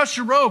reached out and touched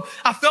your robe.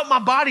 I felt my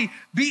body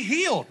be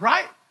healed,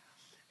 right?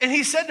 And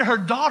he said to her,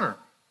 daughter.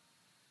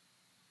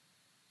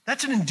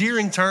 That's an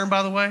endearing term,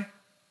 by the way.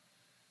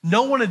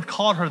 No one had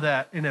called her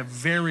that in a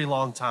very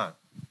long time.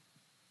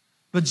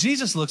 But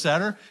Jesus looks at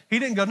her. He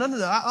didn't go, no,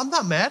 I'm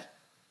not mad.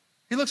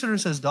 He looks at her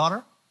and says,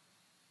 daughter,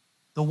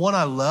 the one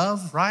I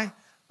love, right?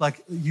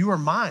 Like, you are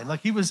mine.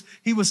 Like, he was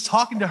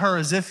talking to her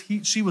as if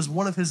she was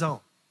one of his own.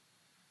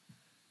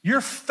 Your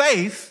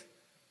faith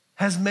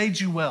has made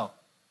you well.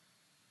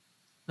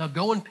 Now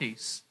go in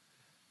peace.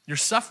 Your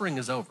suffering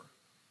is over.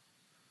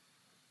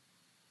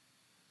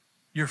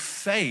 Your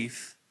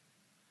faith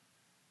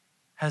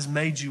has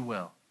made you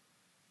well.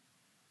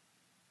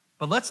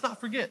 But let's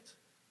not forget,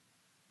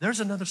 there's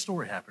another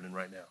story happening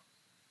right now.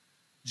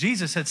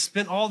 Jesus had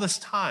spent all this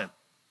time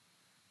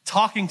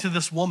talking to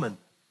this woman,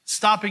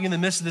 stopping in the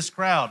midst of this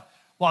crowd,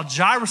 while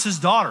Jairus'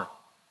 daughter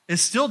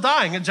is still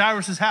dying at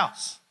Jairus'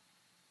 house.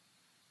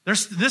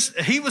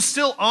 He was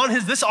still on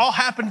this all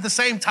happened at the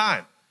same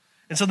time.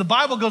 And so the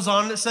Bible goes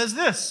on and it says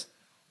this,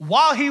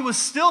 while he was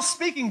still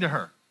speaking to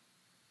her,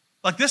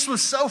 like this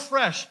was so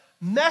fresh,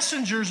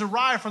 messengers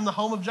arrived from the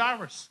home of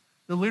Jairus,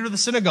 the leader of the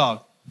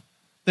synagogue.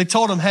 They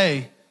told him,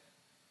 hey,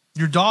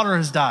 your daughter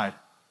has died.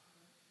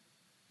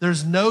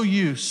 There's no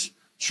use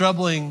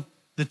troubling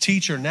the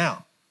teacher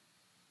now.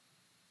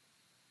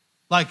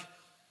 Like,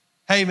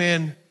 hey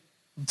man,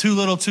 too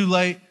little, too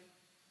late.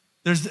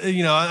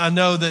 I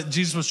know that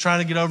Jesus was trying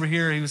to get over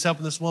here. He was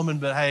helping this woman,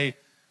 but hey,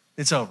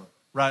 it's over,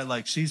 right?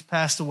 Like, she's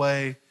passed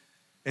away.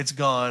 It's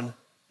gone.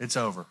 It's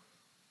over.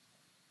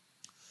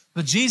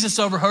 But Jesus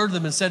overheard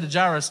them and said to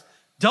Jairus,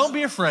 don't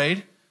be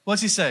afraid.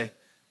 What's he say?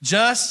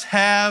 Just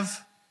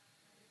have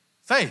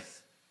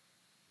faith.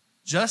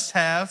 Just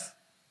have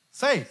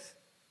faith.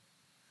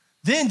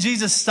 Then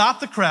Jesus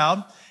stopped the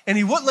crowd, and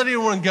he wouldn't let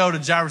anyone go to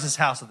Jairus'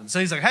 house with him. So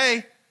he's like,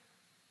 hey,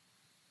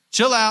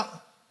 chill out.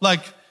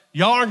 Like,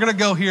 y'all aren't going to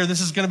go here. This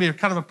is going to be a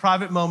kind of a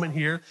private moment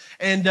here.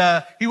 And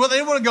he wouldn't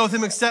let anyone go with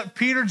him except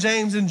Peter,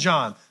 James, and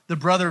John, the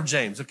brother of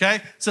James,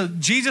 okay? So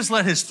Jesus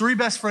let his three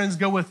best friends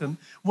go with him.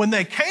 When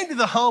they came to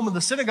the home of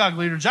the synagogue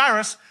leader,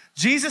 Jairus,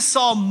 Jesus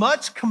saw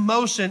much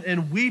commotion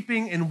and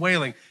weeping and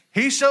wailing.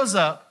 He shows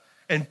up,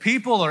 and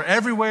people are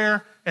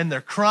everywhere, and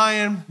they're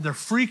crying. They're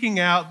freaking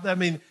out. I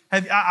mean,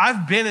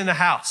 I've been in a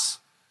house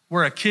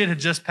where a kid had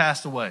just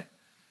passed away.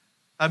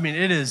 I mean,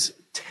 it is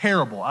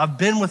terrible. I've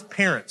been with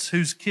parents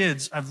whose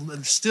kids are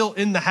still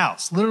in the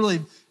house,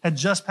 literally had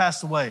just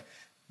passed away.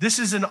 This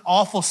is an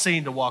awful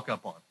scene to walk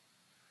up on.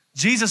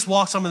 Jesus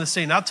walks up in the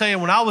scene. I'll tell you,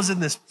 when I was in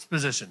this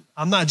position,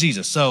 I'm not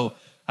Jesus, so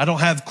I don't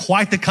have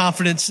quite the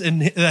confidence in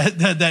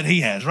that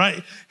he has,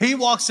 right? He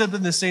walks up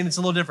in the scene. It's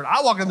a little different.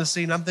 I walk in the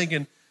scene. I'm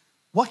thinking,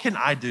 what can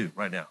I do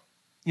right now?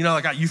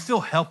 You feel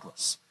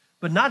helpless,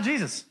 but not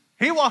Jesus.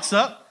 He walks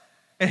up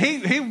and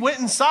he went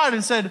inside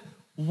and said,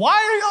 why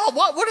are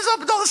y'all, what is up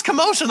with all this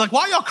commotion? Like,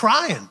 why are y'all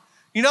crying?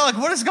 You know, like,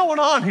 what is going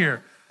on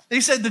here?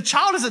 He said, the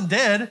child isn't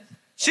dead.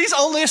 She's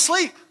only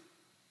asleep.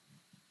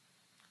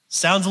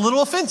 Sounds a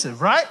little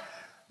offensive, right?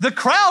 The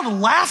crowd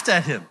laughed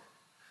at him.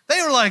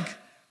 They were like,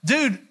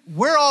 dude,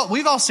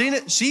 we've all seen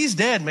it. She's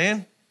dead,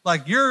 man.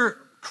 Like, you're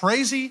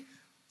crazy.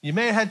 You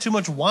may have had too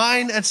much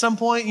wine at some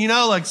point, you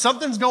know, like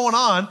something's going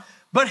on.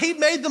 But he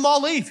made them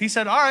all leave. He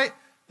said, all right,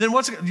 then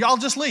y'all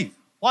just leave.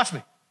 Watch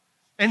me.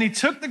 And he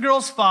took the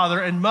girl's father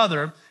and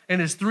mother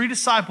and his 3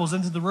 disciples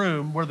into the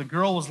room where the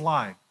girl was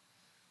lying.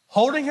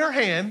 Holding her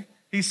hand,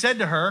 he said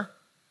to her,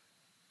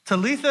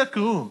 Talitha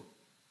kum.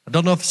 I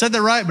don't know if I said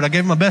that right, but I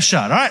gave him my best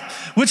shot. All right,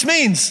 which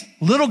means,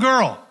 little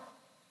girl,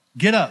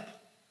 get up.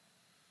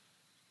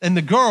 And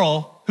the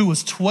girl, who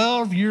was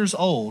 12 years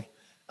old,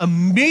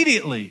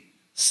 immediately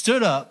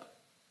stood up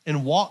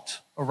and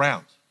walked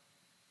around.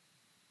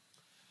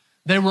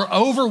 They were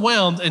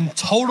overwhelmed and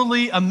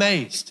totally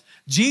amazed.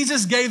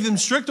 Jesus gave them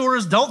strict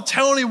orders, don't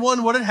tell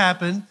anyone what had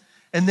happened,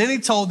 and then he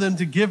told them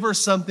to give her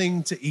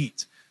something to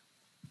eat.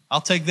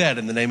 I'll take that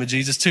in the name of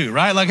Jesus too,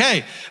 right? Like,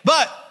 hey,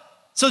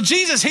 so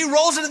Jesus, he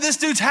rolls into this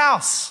dude's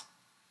house.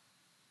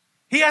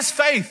 He has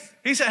faith.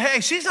 He said, hey,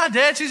 she's not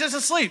dead, she's just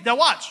asleep. Now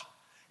watch.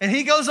 And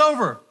he goes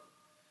over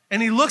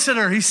and he looks at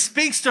her, he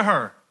speaks to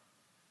her.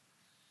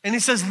 And he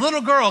says,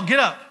 little girl, get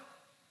up.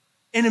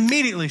 And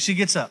immediately she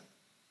gets up.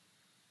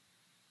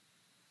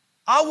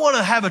 I want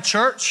to have a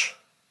church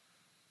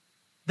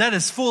that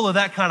is full of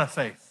that kind of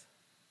faith.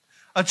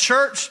 A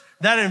church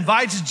that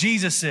invites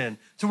Jesus in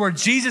to where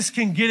Jesus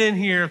can get in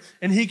here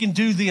and he can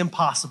do the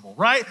impossible,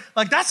 right?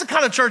 Like, that's the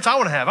kind of church I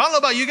want to have. I don't know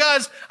about you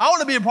guys. I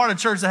want to be a part of a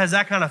church that has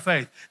that kind of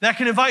faith, that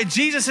can invite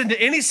Jesus into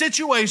any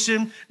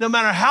situation, no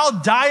matter how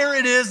dire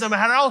it is, no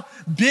matter how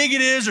big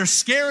it is or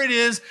scary it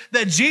is,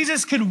 that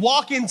Jesus can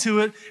walk into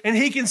it and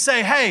he can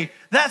say, hey,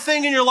 that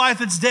thing in your life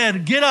that's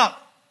dead, get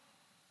up,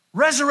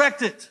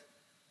 resurrect it.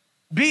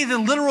 Be the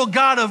literal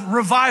God of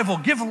revival.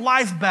 Give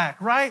life back,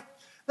 right?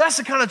 That's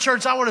the kind of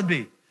church I want to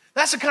be.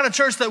 That's the kind of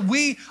church that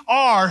we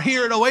are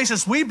here at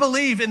Oasis. We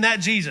believe in that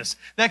Jesus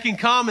that can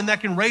come and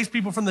that can raise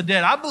people from the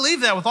dead. I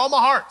believe that with all my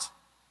heart.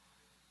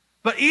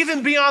 But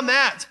even beyond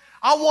that,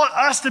 I want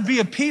us to be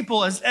a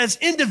people as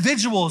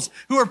individuals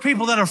who are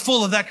people that are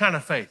full of that kind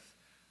of faith.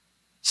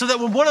 So that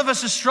when one of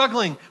us is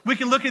struggling, we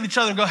can look at each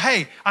other and go,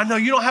 hey, I know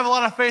you don't have a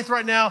lot of faith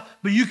right now,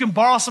 but you can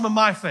borrow some of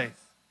my faith.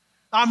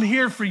 I'm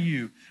here for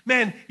you.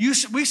 Man,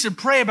 we should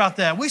pray about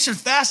that. We should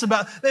fast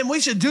about it. Man, we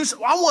should do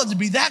so. I want it to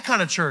be that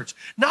kind of church.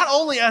 Not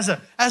only as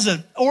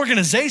an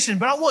organization,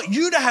 but I want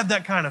you to have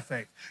that kind of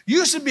faith.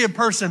 You should be a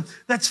person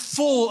that's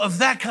full of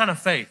that kind of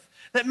faith.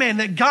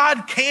 That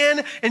God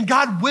can and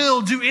God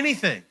will do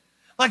anything.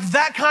 Like,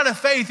 that kind of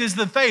faith is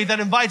the faith that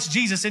invites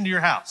Jesus into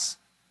your house.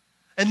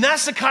 And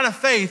that's the kind of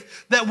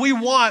faith that we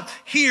want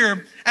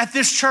here at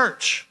this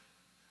church.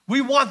 We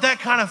want that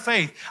kind of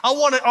faith. I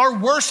want our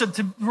worship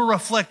to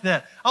reflect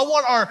that. I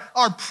want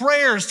our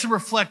prayers to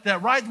reflect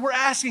that, right? We're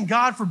asking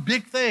God for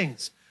big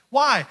things.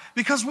 Why?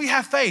 Because we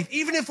have faith,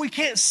 even if we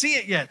can't see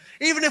it yet,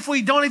 even if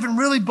we don't even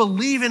really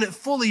believe in it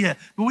fully yet,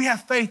 but we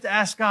have faith to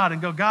ask God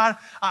and go, God,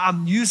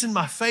 I'm using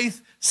my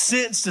faith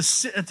sense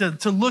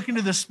to look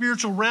into the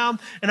spiritual realm,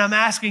 and I'm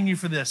asking you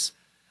for this.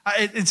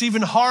 It's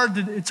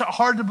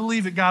hard to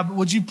believe it, God, but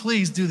would you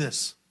please do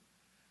this?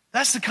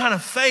 That's the kind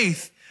of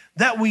faith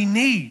that we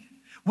need.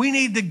 We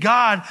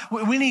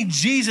need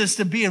Jesus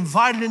to be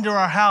invited into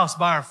our house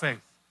by our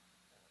faith.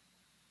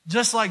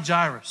 Just like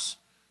Jairus,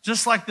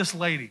 just like this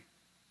lady.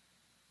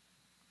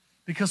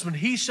 Because when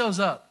he shows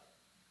up,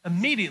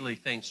 immediately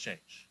things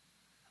change.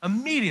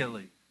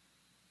 Immediately.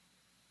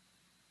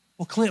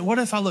 Well, Clint, what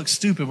if I look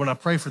stupid when I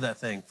pray for that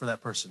thing, for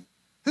that person?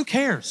 Who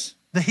cares?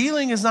 The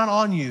healing is not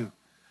on you,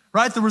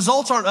 right? The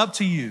results aren't up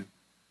to you.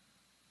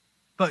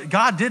 But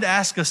God did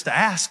ask us to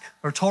ask,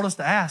 or told us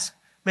to ask.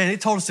 Man,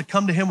 it told us to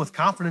come to him with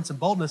confidence and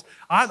boldness.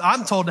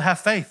 I'm told to have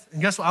faith.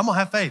 And guess what? I'm going to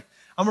have faith.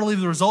 I'm going to leave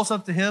the results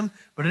up to him,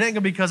 but it ain't going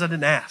to be because I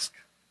didn't ask.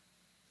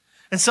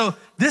 And so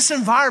this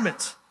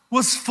environment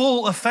was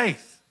full of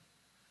faith.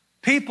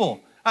 People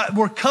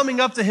were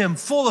coming up to him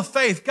full of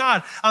faith.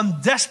 God,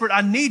 I'm desperate.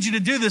 I need you to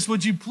do this.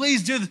 Would you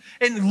please do this?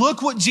 And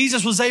look what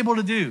Jesus was able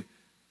to do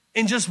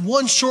in just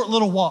one short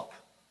little walk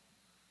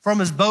from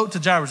his boat to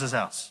Jairus'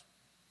 house.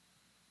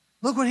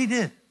 Look what he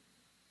did.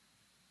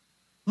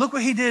 Look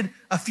what he did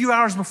a few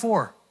hours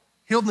before,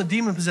 healing the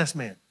demon-possessed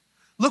man.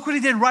 Look what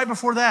he did right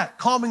before that,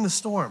 calming the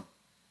storm.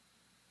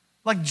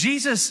 Like,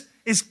 Jesus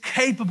is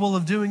capable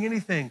of doing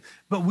anything,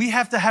 but we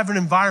have to have an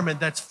environment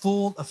that's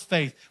full of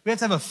faith. We have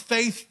to have a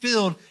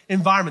faith-filled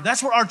environment.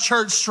 That's what our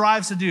church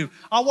strives to do.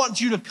 I want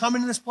you to come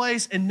into this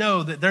place and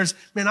know that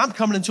I'm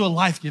coming into a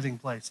life-giving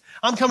place.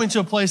 I'm coming to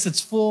a place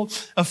that's full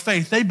of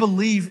faith. They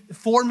believe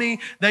for me.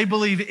 They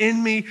believe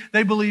in me.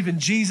 They believe in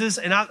Jesus,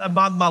 and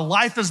my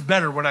life is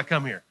better when I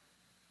come here.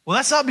 Well,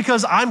 that's not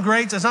because I'm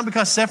great. That's not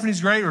because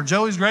Stephanie's great or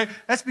Joey's great.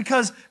 That's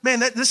because,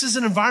 this is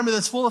an environment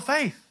that's full of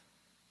faith.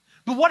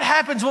 But what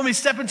happens when we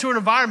step into an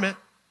environment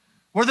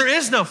where there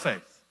is no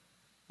faith?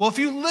 Well, if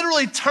you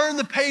literally turn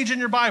the page in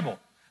your Bible,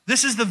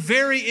 this is the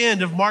very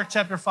end of Mark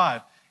chapter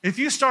 5. If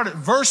you start at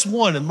verse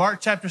 1 in Mark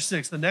chapter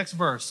 6, the next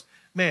verse,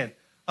 man,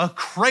 a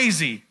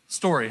crazy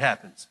story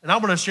happens. And I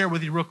want to share it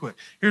with you real quick.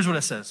 Here's what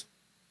it says.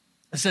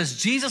 It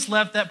says, Jesus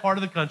left that part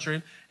of the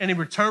country and he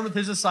returned with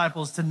his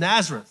disciples to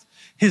Nazareth,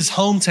 his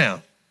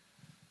hometown.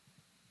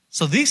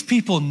 So these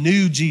people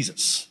knew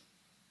Jesus.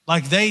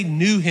 Like they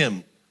knew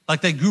him. Like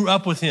they grew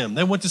up with him.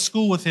 They went to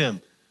school with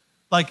him.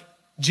 Like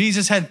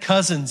Jesus had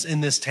cousins in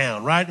this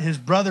town, right? His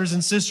brothers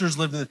and sisters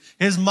lived in it.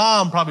 His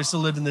mom probably still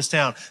lived in this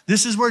town.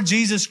 This is where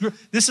Jesus grew.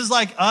 This is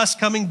like us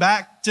coming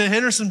back to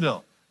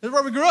Hendersonville. This is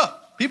where we grew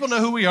up. People know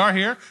who we are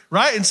here,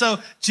 right? And so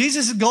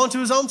Jesus is going to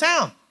his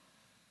hometown.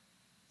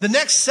 The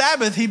next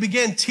Sabbath, he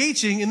began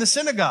teaching in the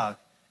synagogue,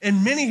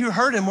 and many who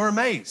heard him were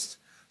amazed.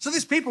 So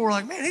these people were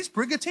like, man, he's a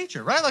pretty good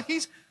teacher, right? Like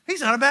he's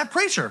not a bad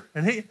preacher.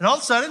 And all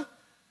of a sudden,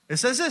 it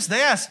says this,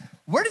 they asked,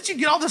 where did you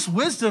get all this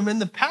wisdom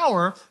and the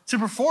power to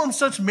perform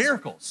such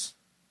miracles?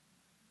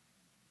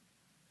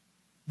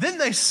 Then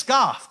they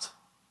scoffed.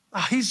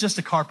 Oh, he's just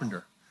a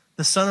carpenter,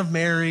 the son of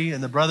Mary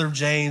and the brother of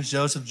James,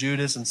 Joseph,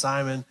 Judas, and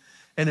Simon,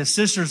 and his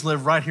sisters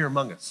live right here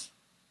among us.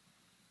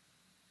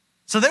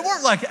 So they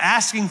weren't like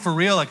asking for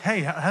real, like,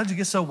 hey, how did you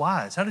get so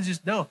wise? How did you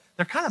know?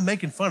 They're kind of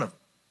making fun of him.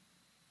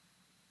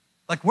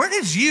 Like, where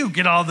did you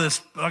get all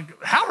this?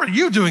 Like, how are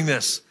you doing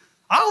this?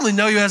 I only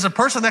know you as a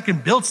person that can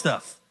build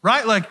stuff,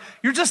 right? Like,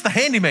 you're just the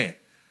handyman.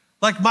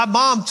 Like, my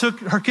mom took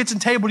her kitchen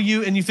table to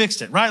you and you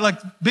fixed it, right? Like,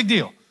 big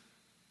deal.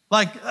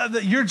 Like,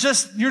 you're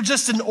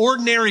just an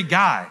ordinary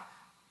guy.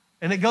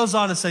 And it goes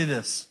on to say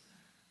this.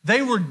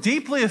 They were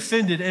deeply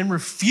offended and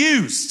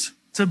refused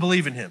to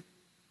believe in him.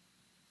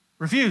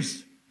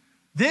 Refused.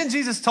 Then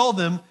Jesus told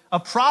them, a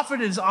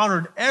prophet is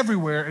honored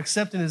everywhere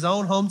except in his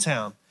own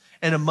hometown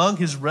and among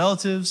his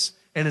relatives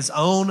and his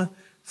own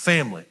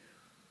family.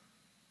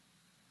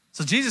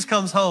 So Jesus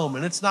comes home,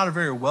 and it's not a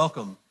very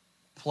welcome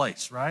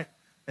place, right?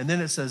 And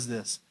then it says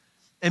this,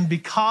 and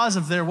because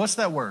of their, what's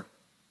that word?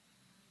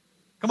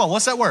 Come on,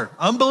 what's that word?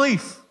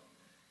 Unbelief.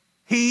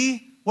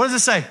 He, what does it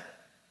say?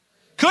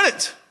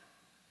 Couldn't.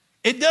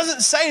 It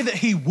doesn't say that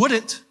he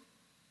wouldn't.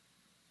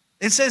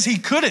 It says he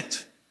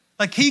couldn't.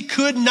 Like he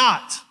could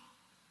not.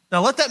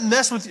 Now let that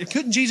mess with you.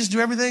 Couldn't Jesus do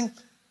everything?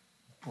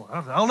 Well,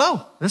 I don't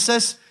know. This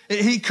says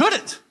he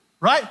couldn't,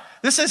 right?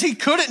 This says he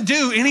couldn't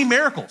do any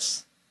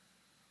miracles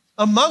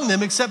among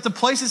them except to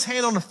place his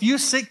hand on a few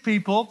sick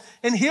people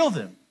and heal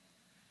them.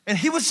 And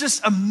he was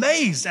just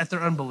amazed at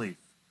their unbelief.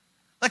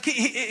 Like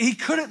he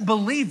couldn't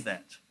believe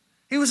that.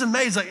 He was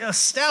amazed, like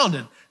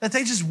astounded that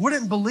they just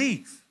wouldn't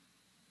believe.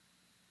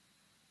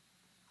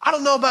 I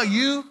don't know about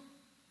you,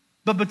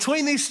 but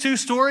between these two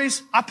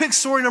stories, I picked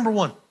story number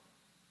one.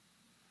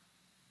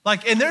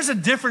 Like, and there's a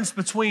difference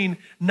between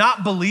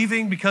not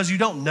believing because you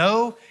don't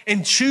know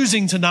and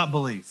choosing to not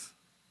believe.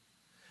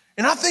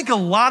 And I think a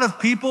lot of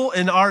people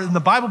in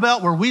the Bible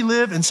Belt where we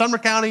live in Sumner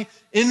County,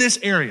 in this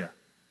area,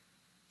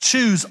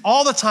 choose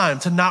all the time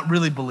to not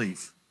really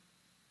believe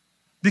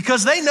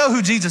because they know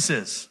who Jesus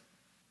is.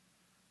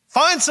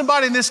 Find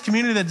somebody in this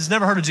community that has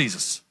never heard of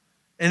Jesus.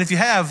 And if you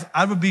have,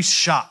 I would be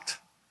shocked.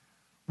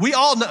 We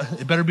all know,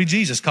 it better be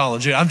Jesus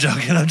calling you. I'm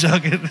joking. I'm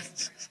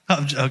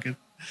joking.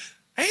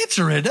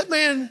 Answer it. That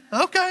man,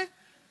 okay.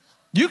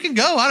 You can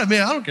go. I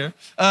don't care.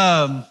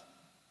 But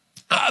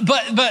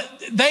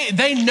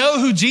they know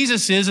who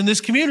Jesus is in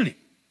this community.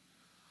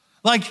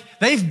 Like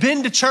they've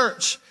been to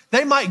church.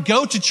 They might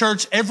go to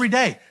church every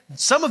day.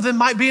 Some of them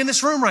might be in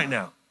this room right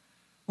now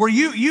where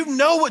you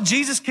know what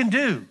Jesus can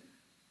do.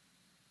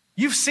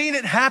 You've seen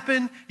it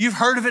happen. You've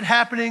heard of it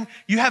happening.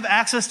 You have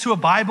access to a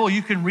Bible.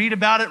 You can read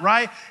about it,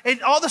 right?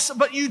 And all this,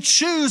 but you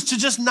choose to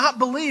just not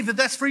believe that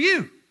that's for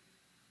you.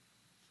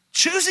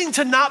 Choosing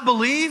to not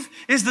believe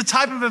is the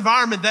type of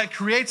environment that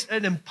creates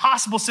an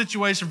impossible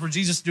situation for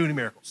Jesus to do any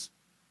miracles.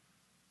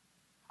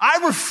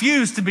 I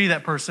refuse to be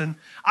that person.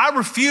 I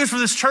refuse for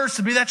this church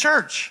to be that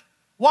church.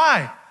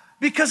 Why?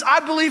 Because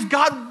I believe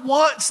God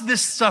wants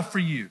this stuff for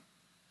you.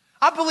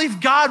 I believe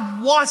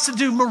God wants to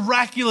do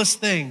miraculous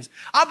things.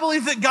 I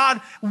believe that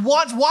God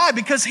wants, why?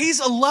 Because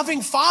he's a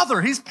loving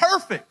father. He's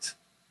perfect.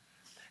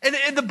 And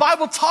the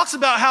Bible talks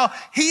about how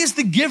he is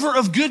the giver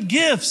of good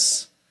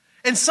gifts.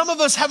 And some of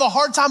us have a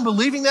hard time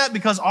believing that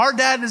because our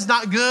dad is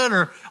not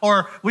good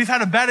or we've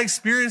had a bad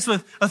experience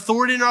with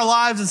authority in our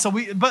lives. And so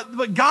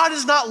but God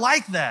is not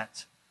like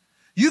that.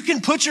 You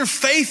can put your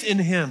faith in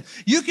him.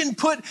 You can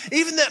put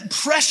even that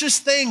precious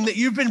thing that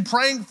you've been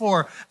praying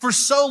for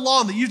so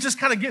long that you just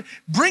kind of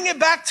bring it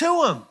back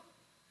to him.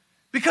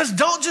 Because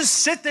don't just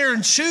sit there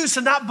and choose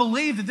to not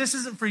believe that this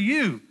isn't for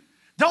you.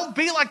 Don't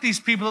be like these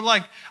people that are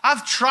like,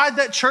 I've tried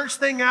that church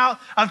thing out.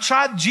 I've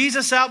tried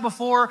Jesus out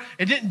before.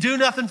 It didn't do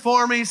nothing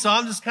for me. So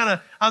I'm just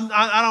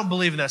I don't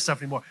believe in that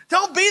stuff anymore.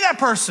 Don't be that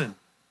person.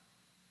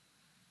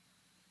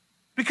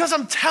 Because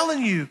I'm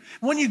telling you,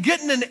 when you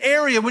get in an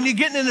area, when you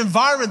get in an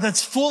environment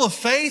that's full of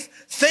faith,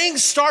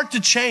 things start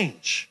to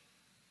change.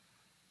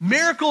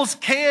 Miracles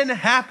can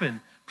happen.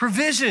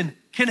 Provision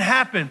can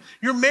happen.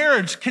 Your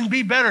marriage can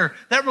be better.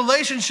 That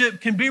relationship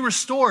can be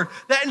restored.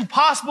 That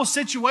impossible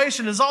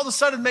situation is all of a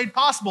sudden made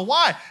possible.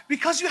 Why?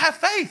 Because you have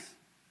faith.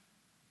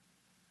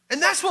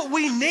 And that's what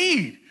we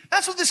need.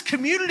 That's what this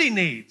community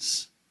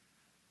needs.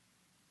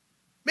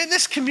 Man,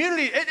 this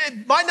community,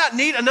 it might not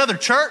need another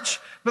church,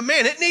 but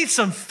man, it needs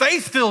some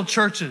faith-filled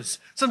churches,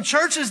 some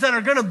churches that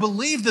are going to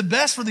believe the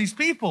best for these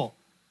people.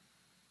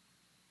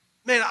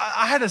 Man,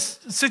 I had a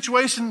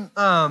situation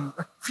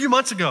a few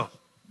months ago.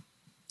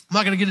 I'm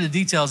not going to get into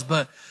details,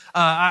 but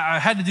I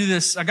had to do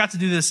this. I got to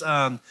do this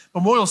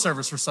memorial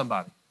service for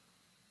somebody.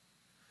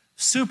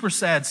 Super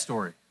sad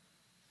story.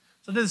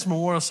 So I did this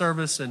memorial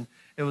service, and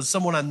it was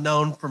someone I'd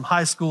known from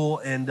high school,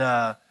 and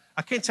I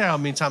can't tell you how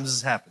many times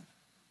this has happened.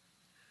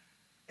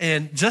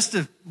 And just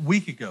a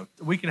week and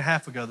a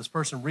half ago, this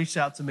person reached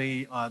out to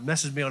me,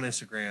 messaged me on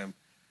Instagram, and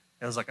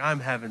was like, I'm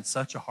having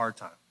such a hard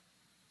time.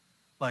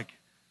 Like,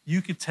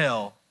 you could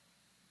tell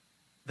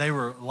they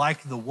were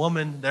like the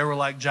woman, they were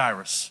like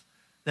Jairus.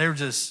 They were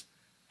just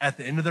at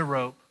the end of their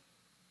rope.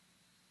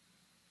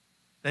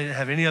 They didn't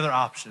have any other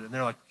option. And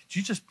they're like, could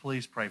you just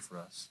please pray for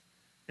us?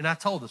 And I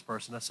told this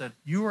person, I said,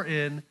 you are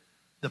in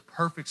the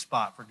perfect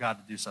spot for God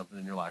to do something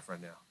in your life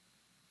right now.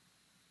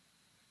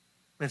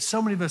 Man,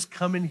 so many of us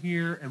come in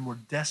here and we're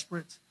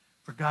desperate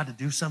for God to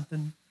do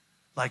something.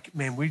 Like,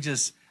 man, we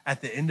just,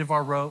 at the end of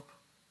our rope,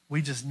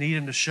 we just need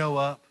him to show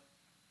up.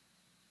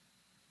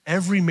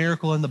 Every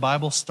miracle in the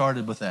Bible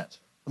started with that.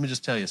 Let me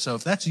just tell you. So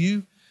if that's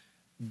you,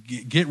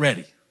 get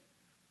ready.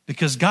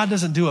 Because God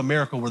doesn't do a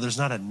miracle where there's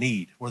not a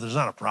need, where there's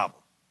not a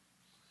problem.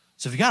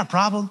 So if you got a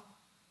problem,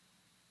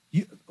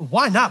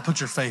 why not put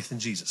your faith in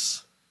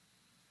Jesus?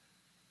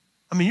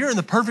 I mean, you're in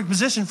the perfect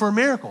position for a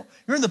miracle.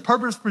 You're in the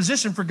perfect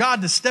position for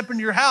God to step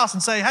into your house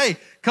and say, hey,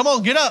 come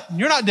on, get up.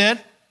 You're not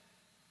dead.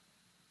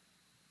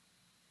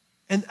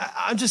 And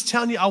I'm just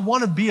telling you, I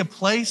want to be a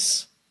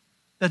place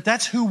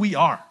that's who we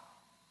are.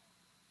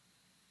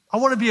 I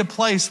want to be a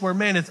place where,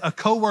 man, if a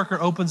coworker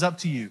opens up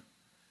to you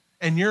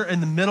and you're in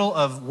the middle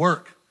of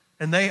work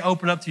and they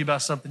open up to you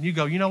about something, you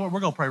go, you know what, we're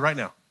going to pray right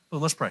now. Well,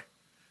 let's pray.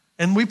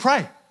 And we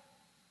pray.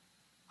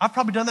 I've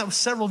probably done that with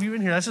several of you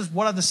in here. That's just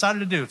what I've decided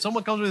to do. If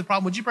someone comes with a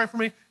problem, would you pray for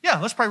me? Yeah,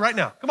 let's pray right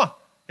now. Come on.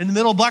 In the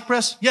middle of Black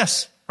Press?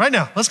 Yes, right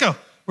now. Let's go.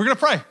 We're going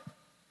to pray.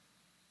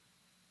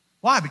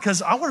 Why?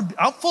 Because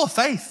I'm full of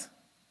faith.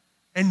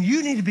 And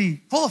you need to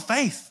be full of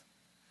faith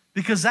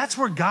because that's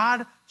where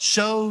God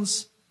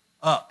shows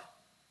up.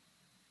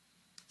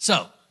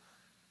 So,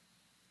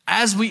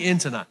 as we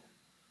end tonight,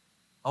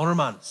 I want to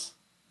remind us,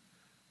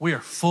 we are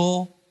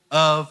full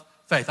of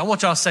faith. I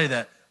want y'all to say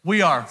that.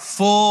 We are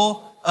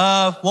full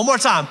of, one more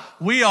time,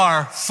 we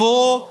are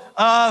full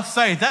of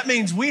faith. That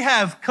means we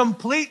have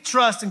complete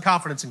trust and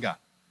confidence in God.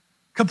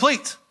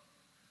 Complete.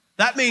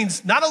 That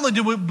means not only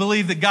do we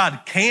believe that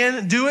God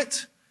can do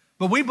it,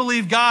 but we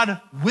believe God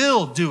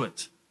will do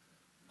it.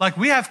 Like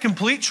we have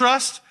complete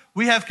trust,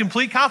 we have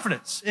complete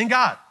confidence in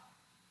God.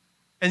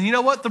 And you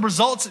know what? The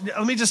results,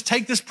 let me just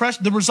take this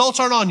pressure, the results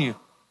aren't on you.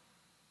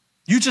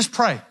 You just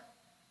pray. And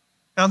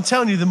I'm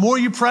telling you, the more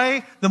you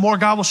pray, the more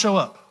God will show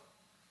up.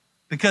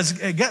 Because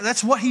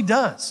that's what he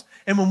does.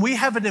 And when we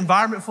have an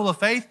environment full of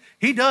faith,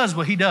 he does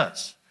what he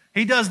does.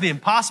 He does the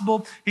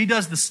impossible. He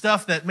does the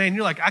stuff that, man,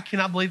 you're like, I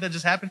cannot believe that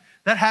just happened.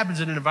 That happens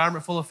in an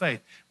environment full of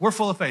faith. We're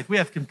full of faith. We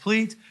have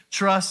complete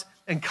trust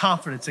and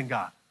confidence in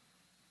God.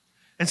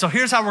 And so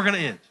here's how we're going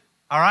to end.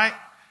 All right?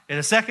 In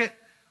a second,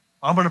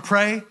 I'm going to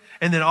pray.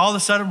 And then all of a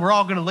sudden, we're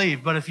all going to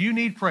leave. But if you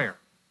need prayer,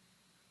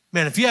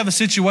 man, if you have a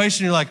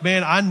situation, you're like,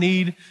 man, I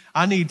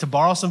need to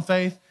borrow some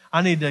faith.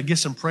 I need to get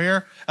some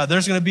prayer.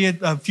 There's going to be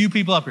a few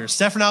people up here.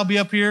 Steph and I will be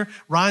up here.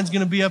 Ryan's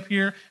going to be up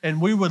here.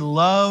 And we would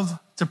love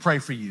to pray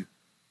for you.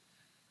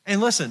 And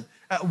listen,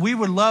 we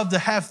would love to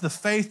have the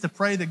faith to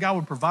pray that God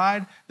would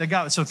provide.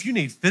 So if you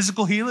need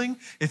physical healing,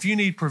 if you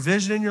need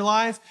provision in your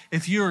life,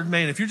 if you're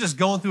just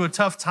going through a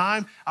tough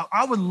time,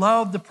 I would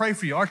love to pray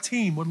for you. Our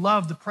team would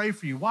love to pray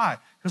for you. Why?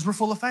 Because we're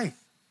full of faith.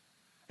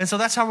 And so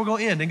that's how we're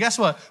going to end. And guess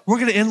what? We're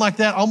going to end like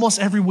that almost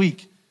every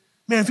week.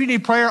 Man, if you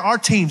need prayer, our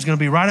team's going to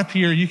be right up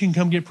here. You can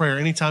come get prayer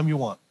anytime you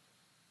want.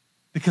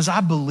 Because I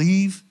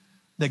believe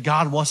that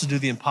God wants to do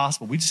the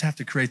impossible. We just have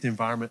to create the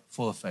environment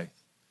full of faith.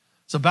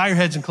 So bow your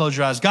heads and close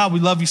your eyes. God, we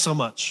love you so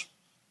much.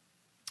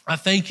 I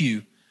thank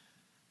you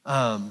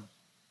that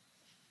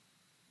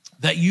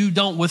you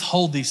don't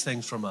withhold these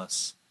things from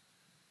us.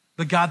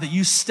 But God, that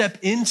you step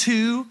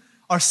into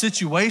our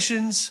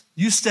situations,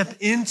 you step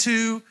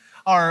into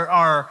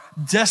our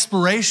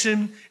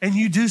desperation, and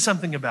you do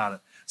something about it.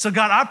 So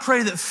God, I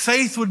pray that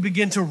faith would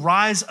begin to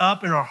rise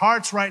up in our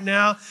hearts right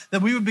now,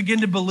 that we would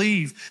begin to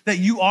believe that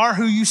you are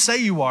who you say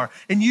you are,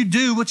 and you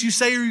do what you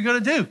say you're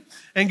going to do.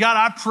 And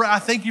God, I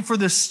thank you for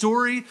this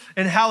story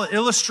and how it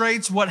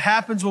illustrates what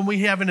happens when we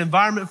have an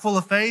environment full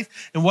of faith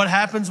and what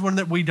happens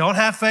when we don't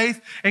have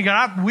faith. And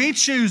God, we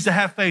choose to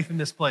have faith in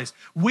this place.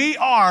 We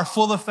are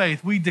full of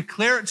faith. We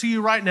declare it to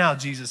you right now,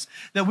 Jesus,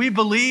 that we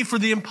believe for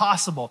the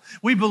impossible.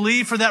 We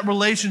believe for that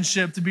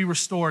relationship to be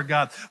restored,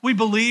 God. We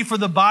believe for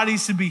the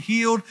bodies to be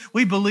healed.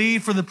 We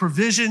believe for the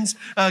provisions.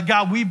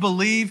 God, we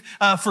believe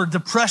for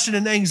depression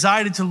and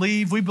anxiety to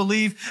leave. We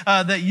believe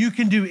that you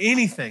can do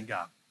anything,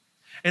 God.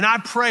 And I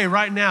pray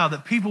right now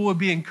that people would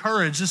be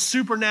encouraged just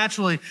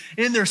supernaturally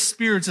in their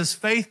spirits as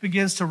faith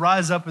begins to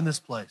rise up in this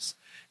place.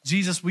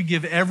 Jesus, we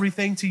give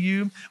everything to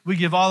you. We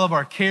give all of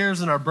our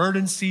cares and our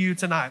burdens to you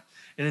tonight.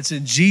 And it's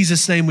in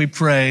Jesus' name we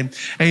pray.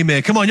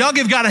 Amen. Come on, y'all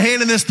give God a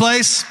hand in this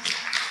place.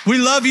 We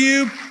love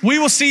you. We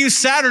will see you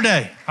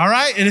Saturday, all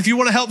right? And if you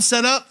want to help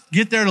set up,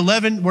 get there at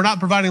 11. We're not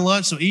providing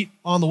lunch, so eat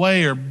on the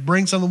way or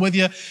bring something with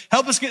you.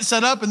 Help us get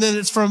set up, and then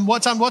it's from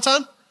what time to what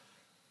time?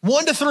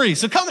 1 to 3.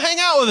 So come hang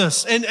out with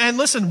us. And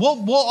listen,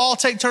 we'll all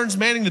take turns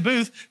manning the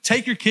booth.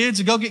 Take your kids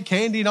and go get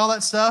candy and all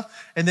that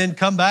stuff, and then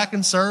come back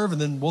and serve,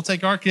 and then we'll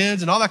take our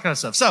kids and all that kind of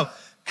stuff. So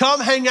come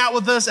hang out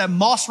with us at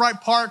Moss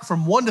Wright Park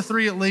from 1 to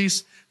 3 at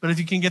least. But if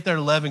you can get there at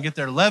 11, get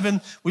there at 11.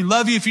 We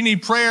love you. If you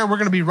need prayer, we're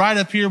going to be right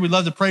up here. We'd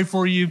love to pray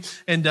for you.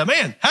 And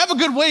man, have a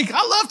good week.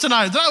 I love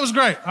tonight. Tonight was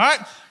great. All right.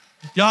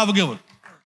 Y'all have a good one.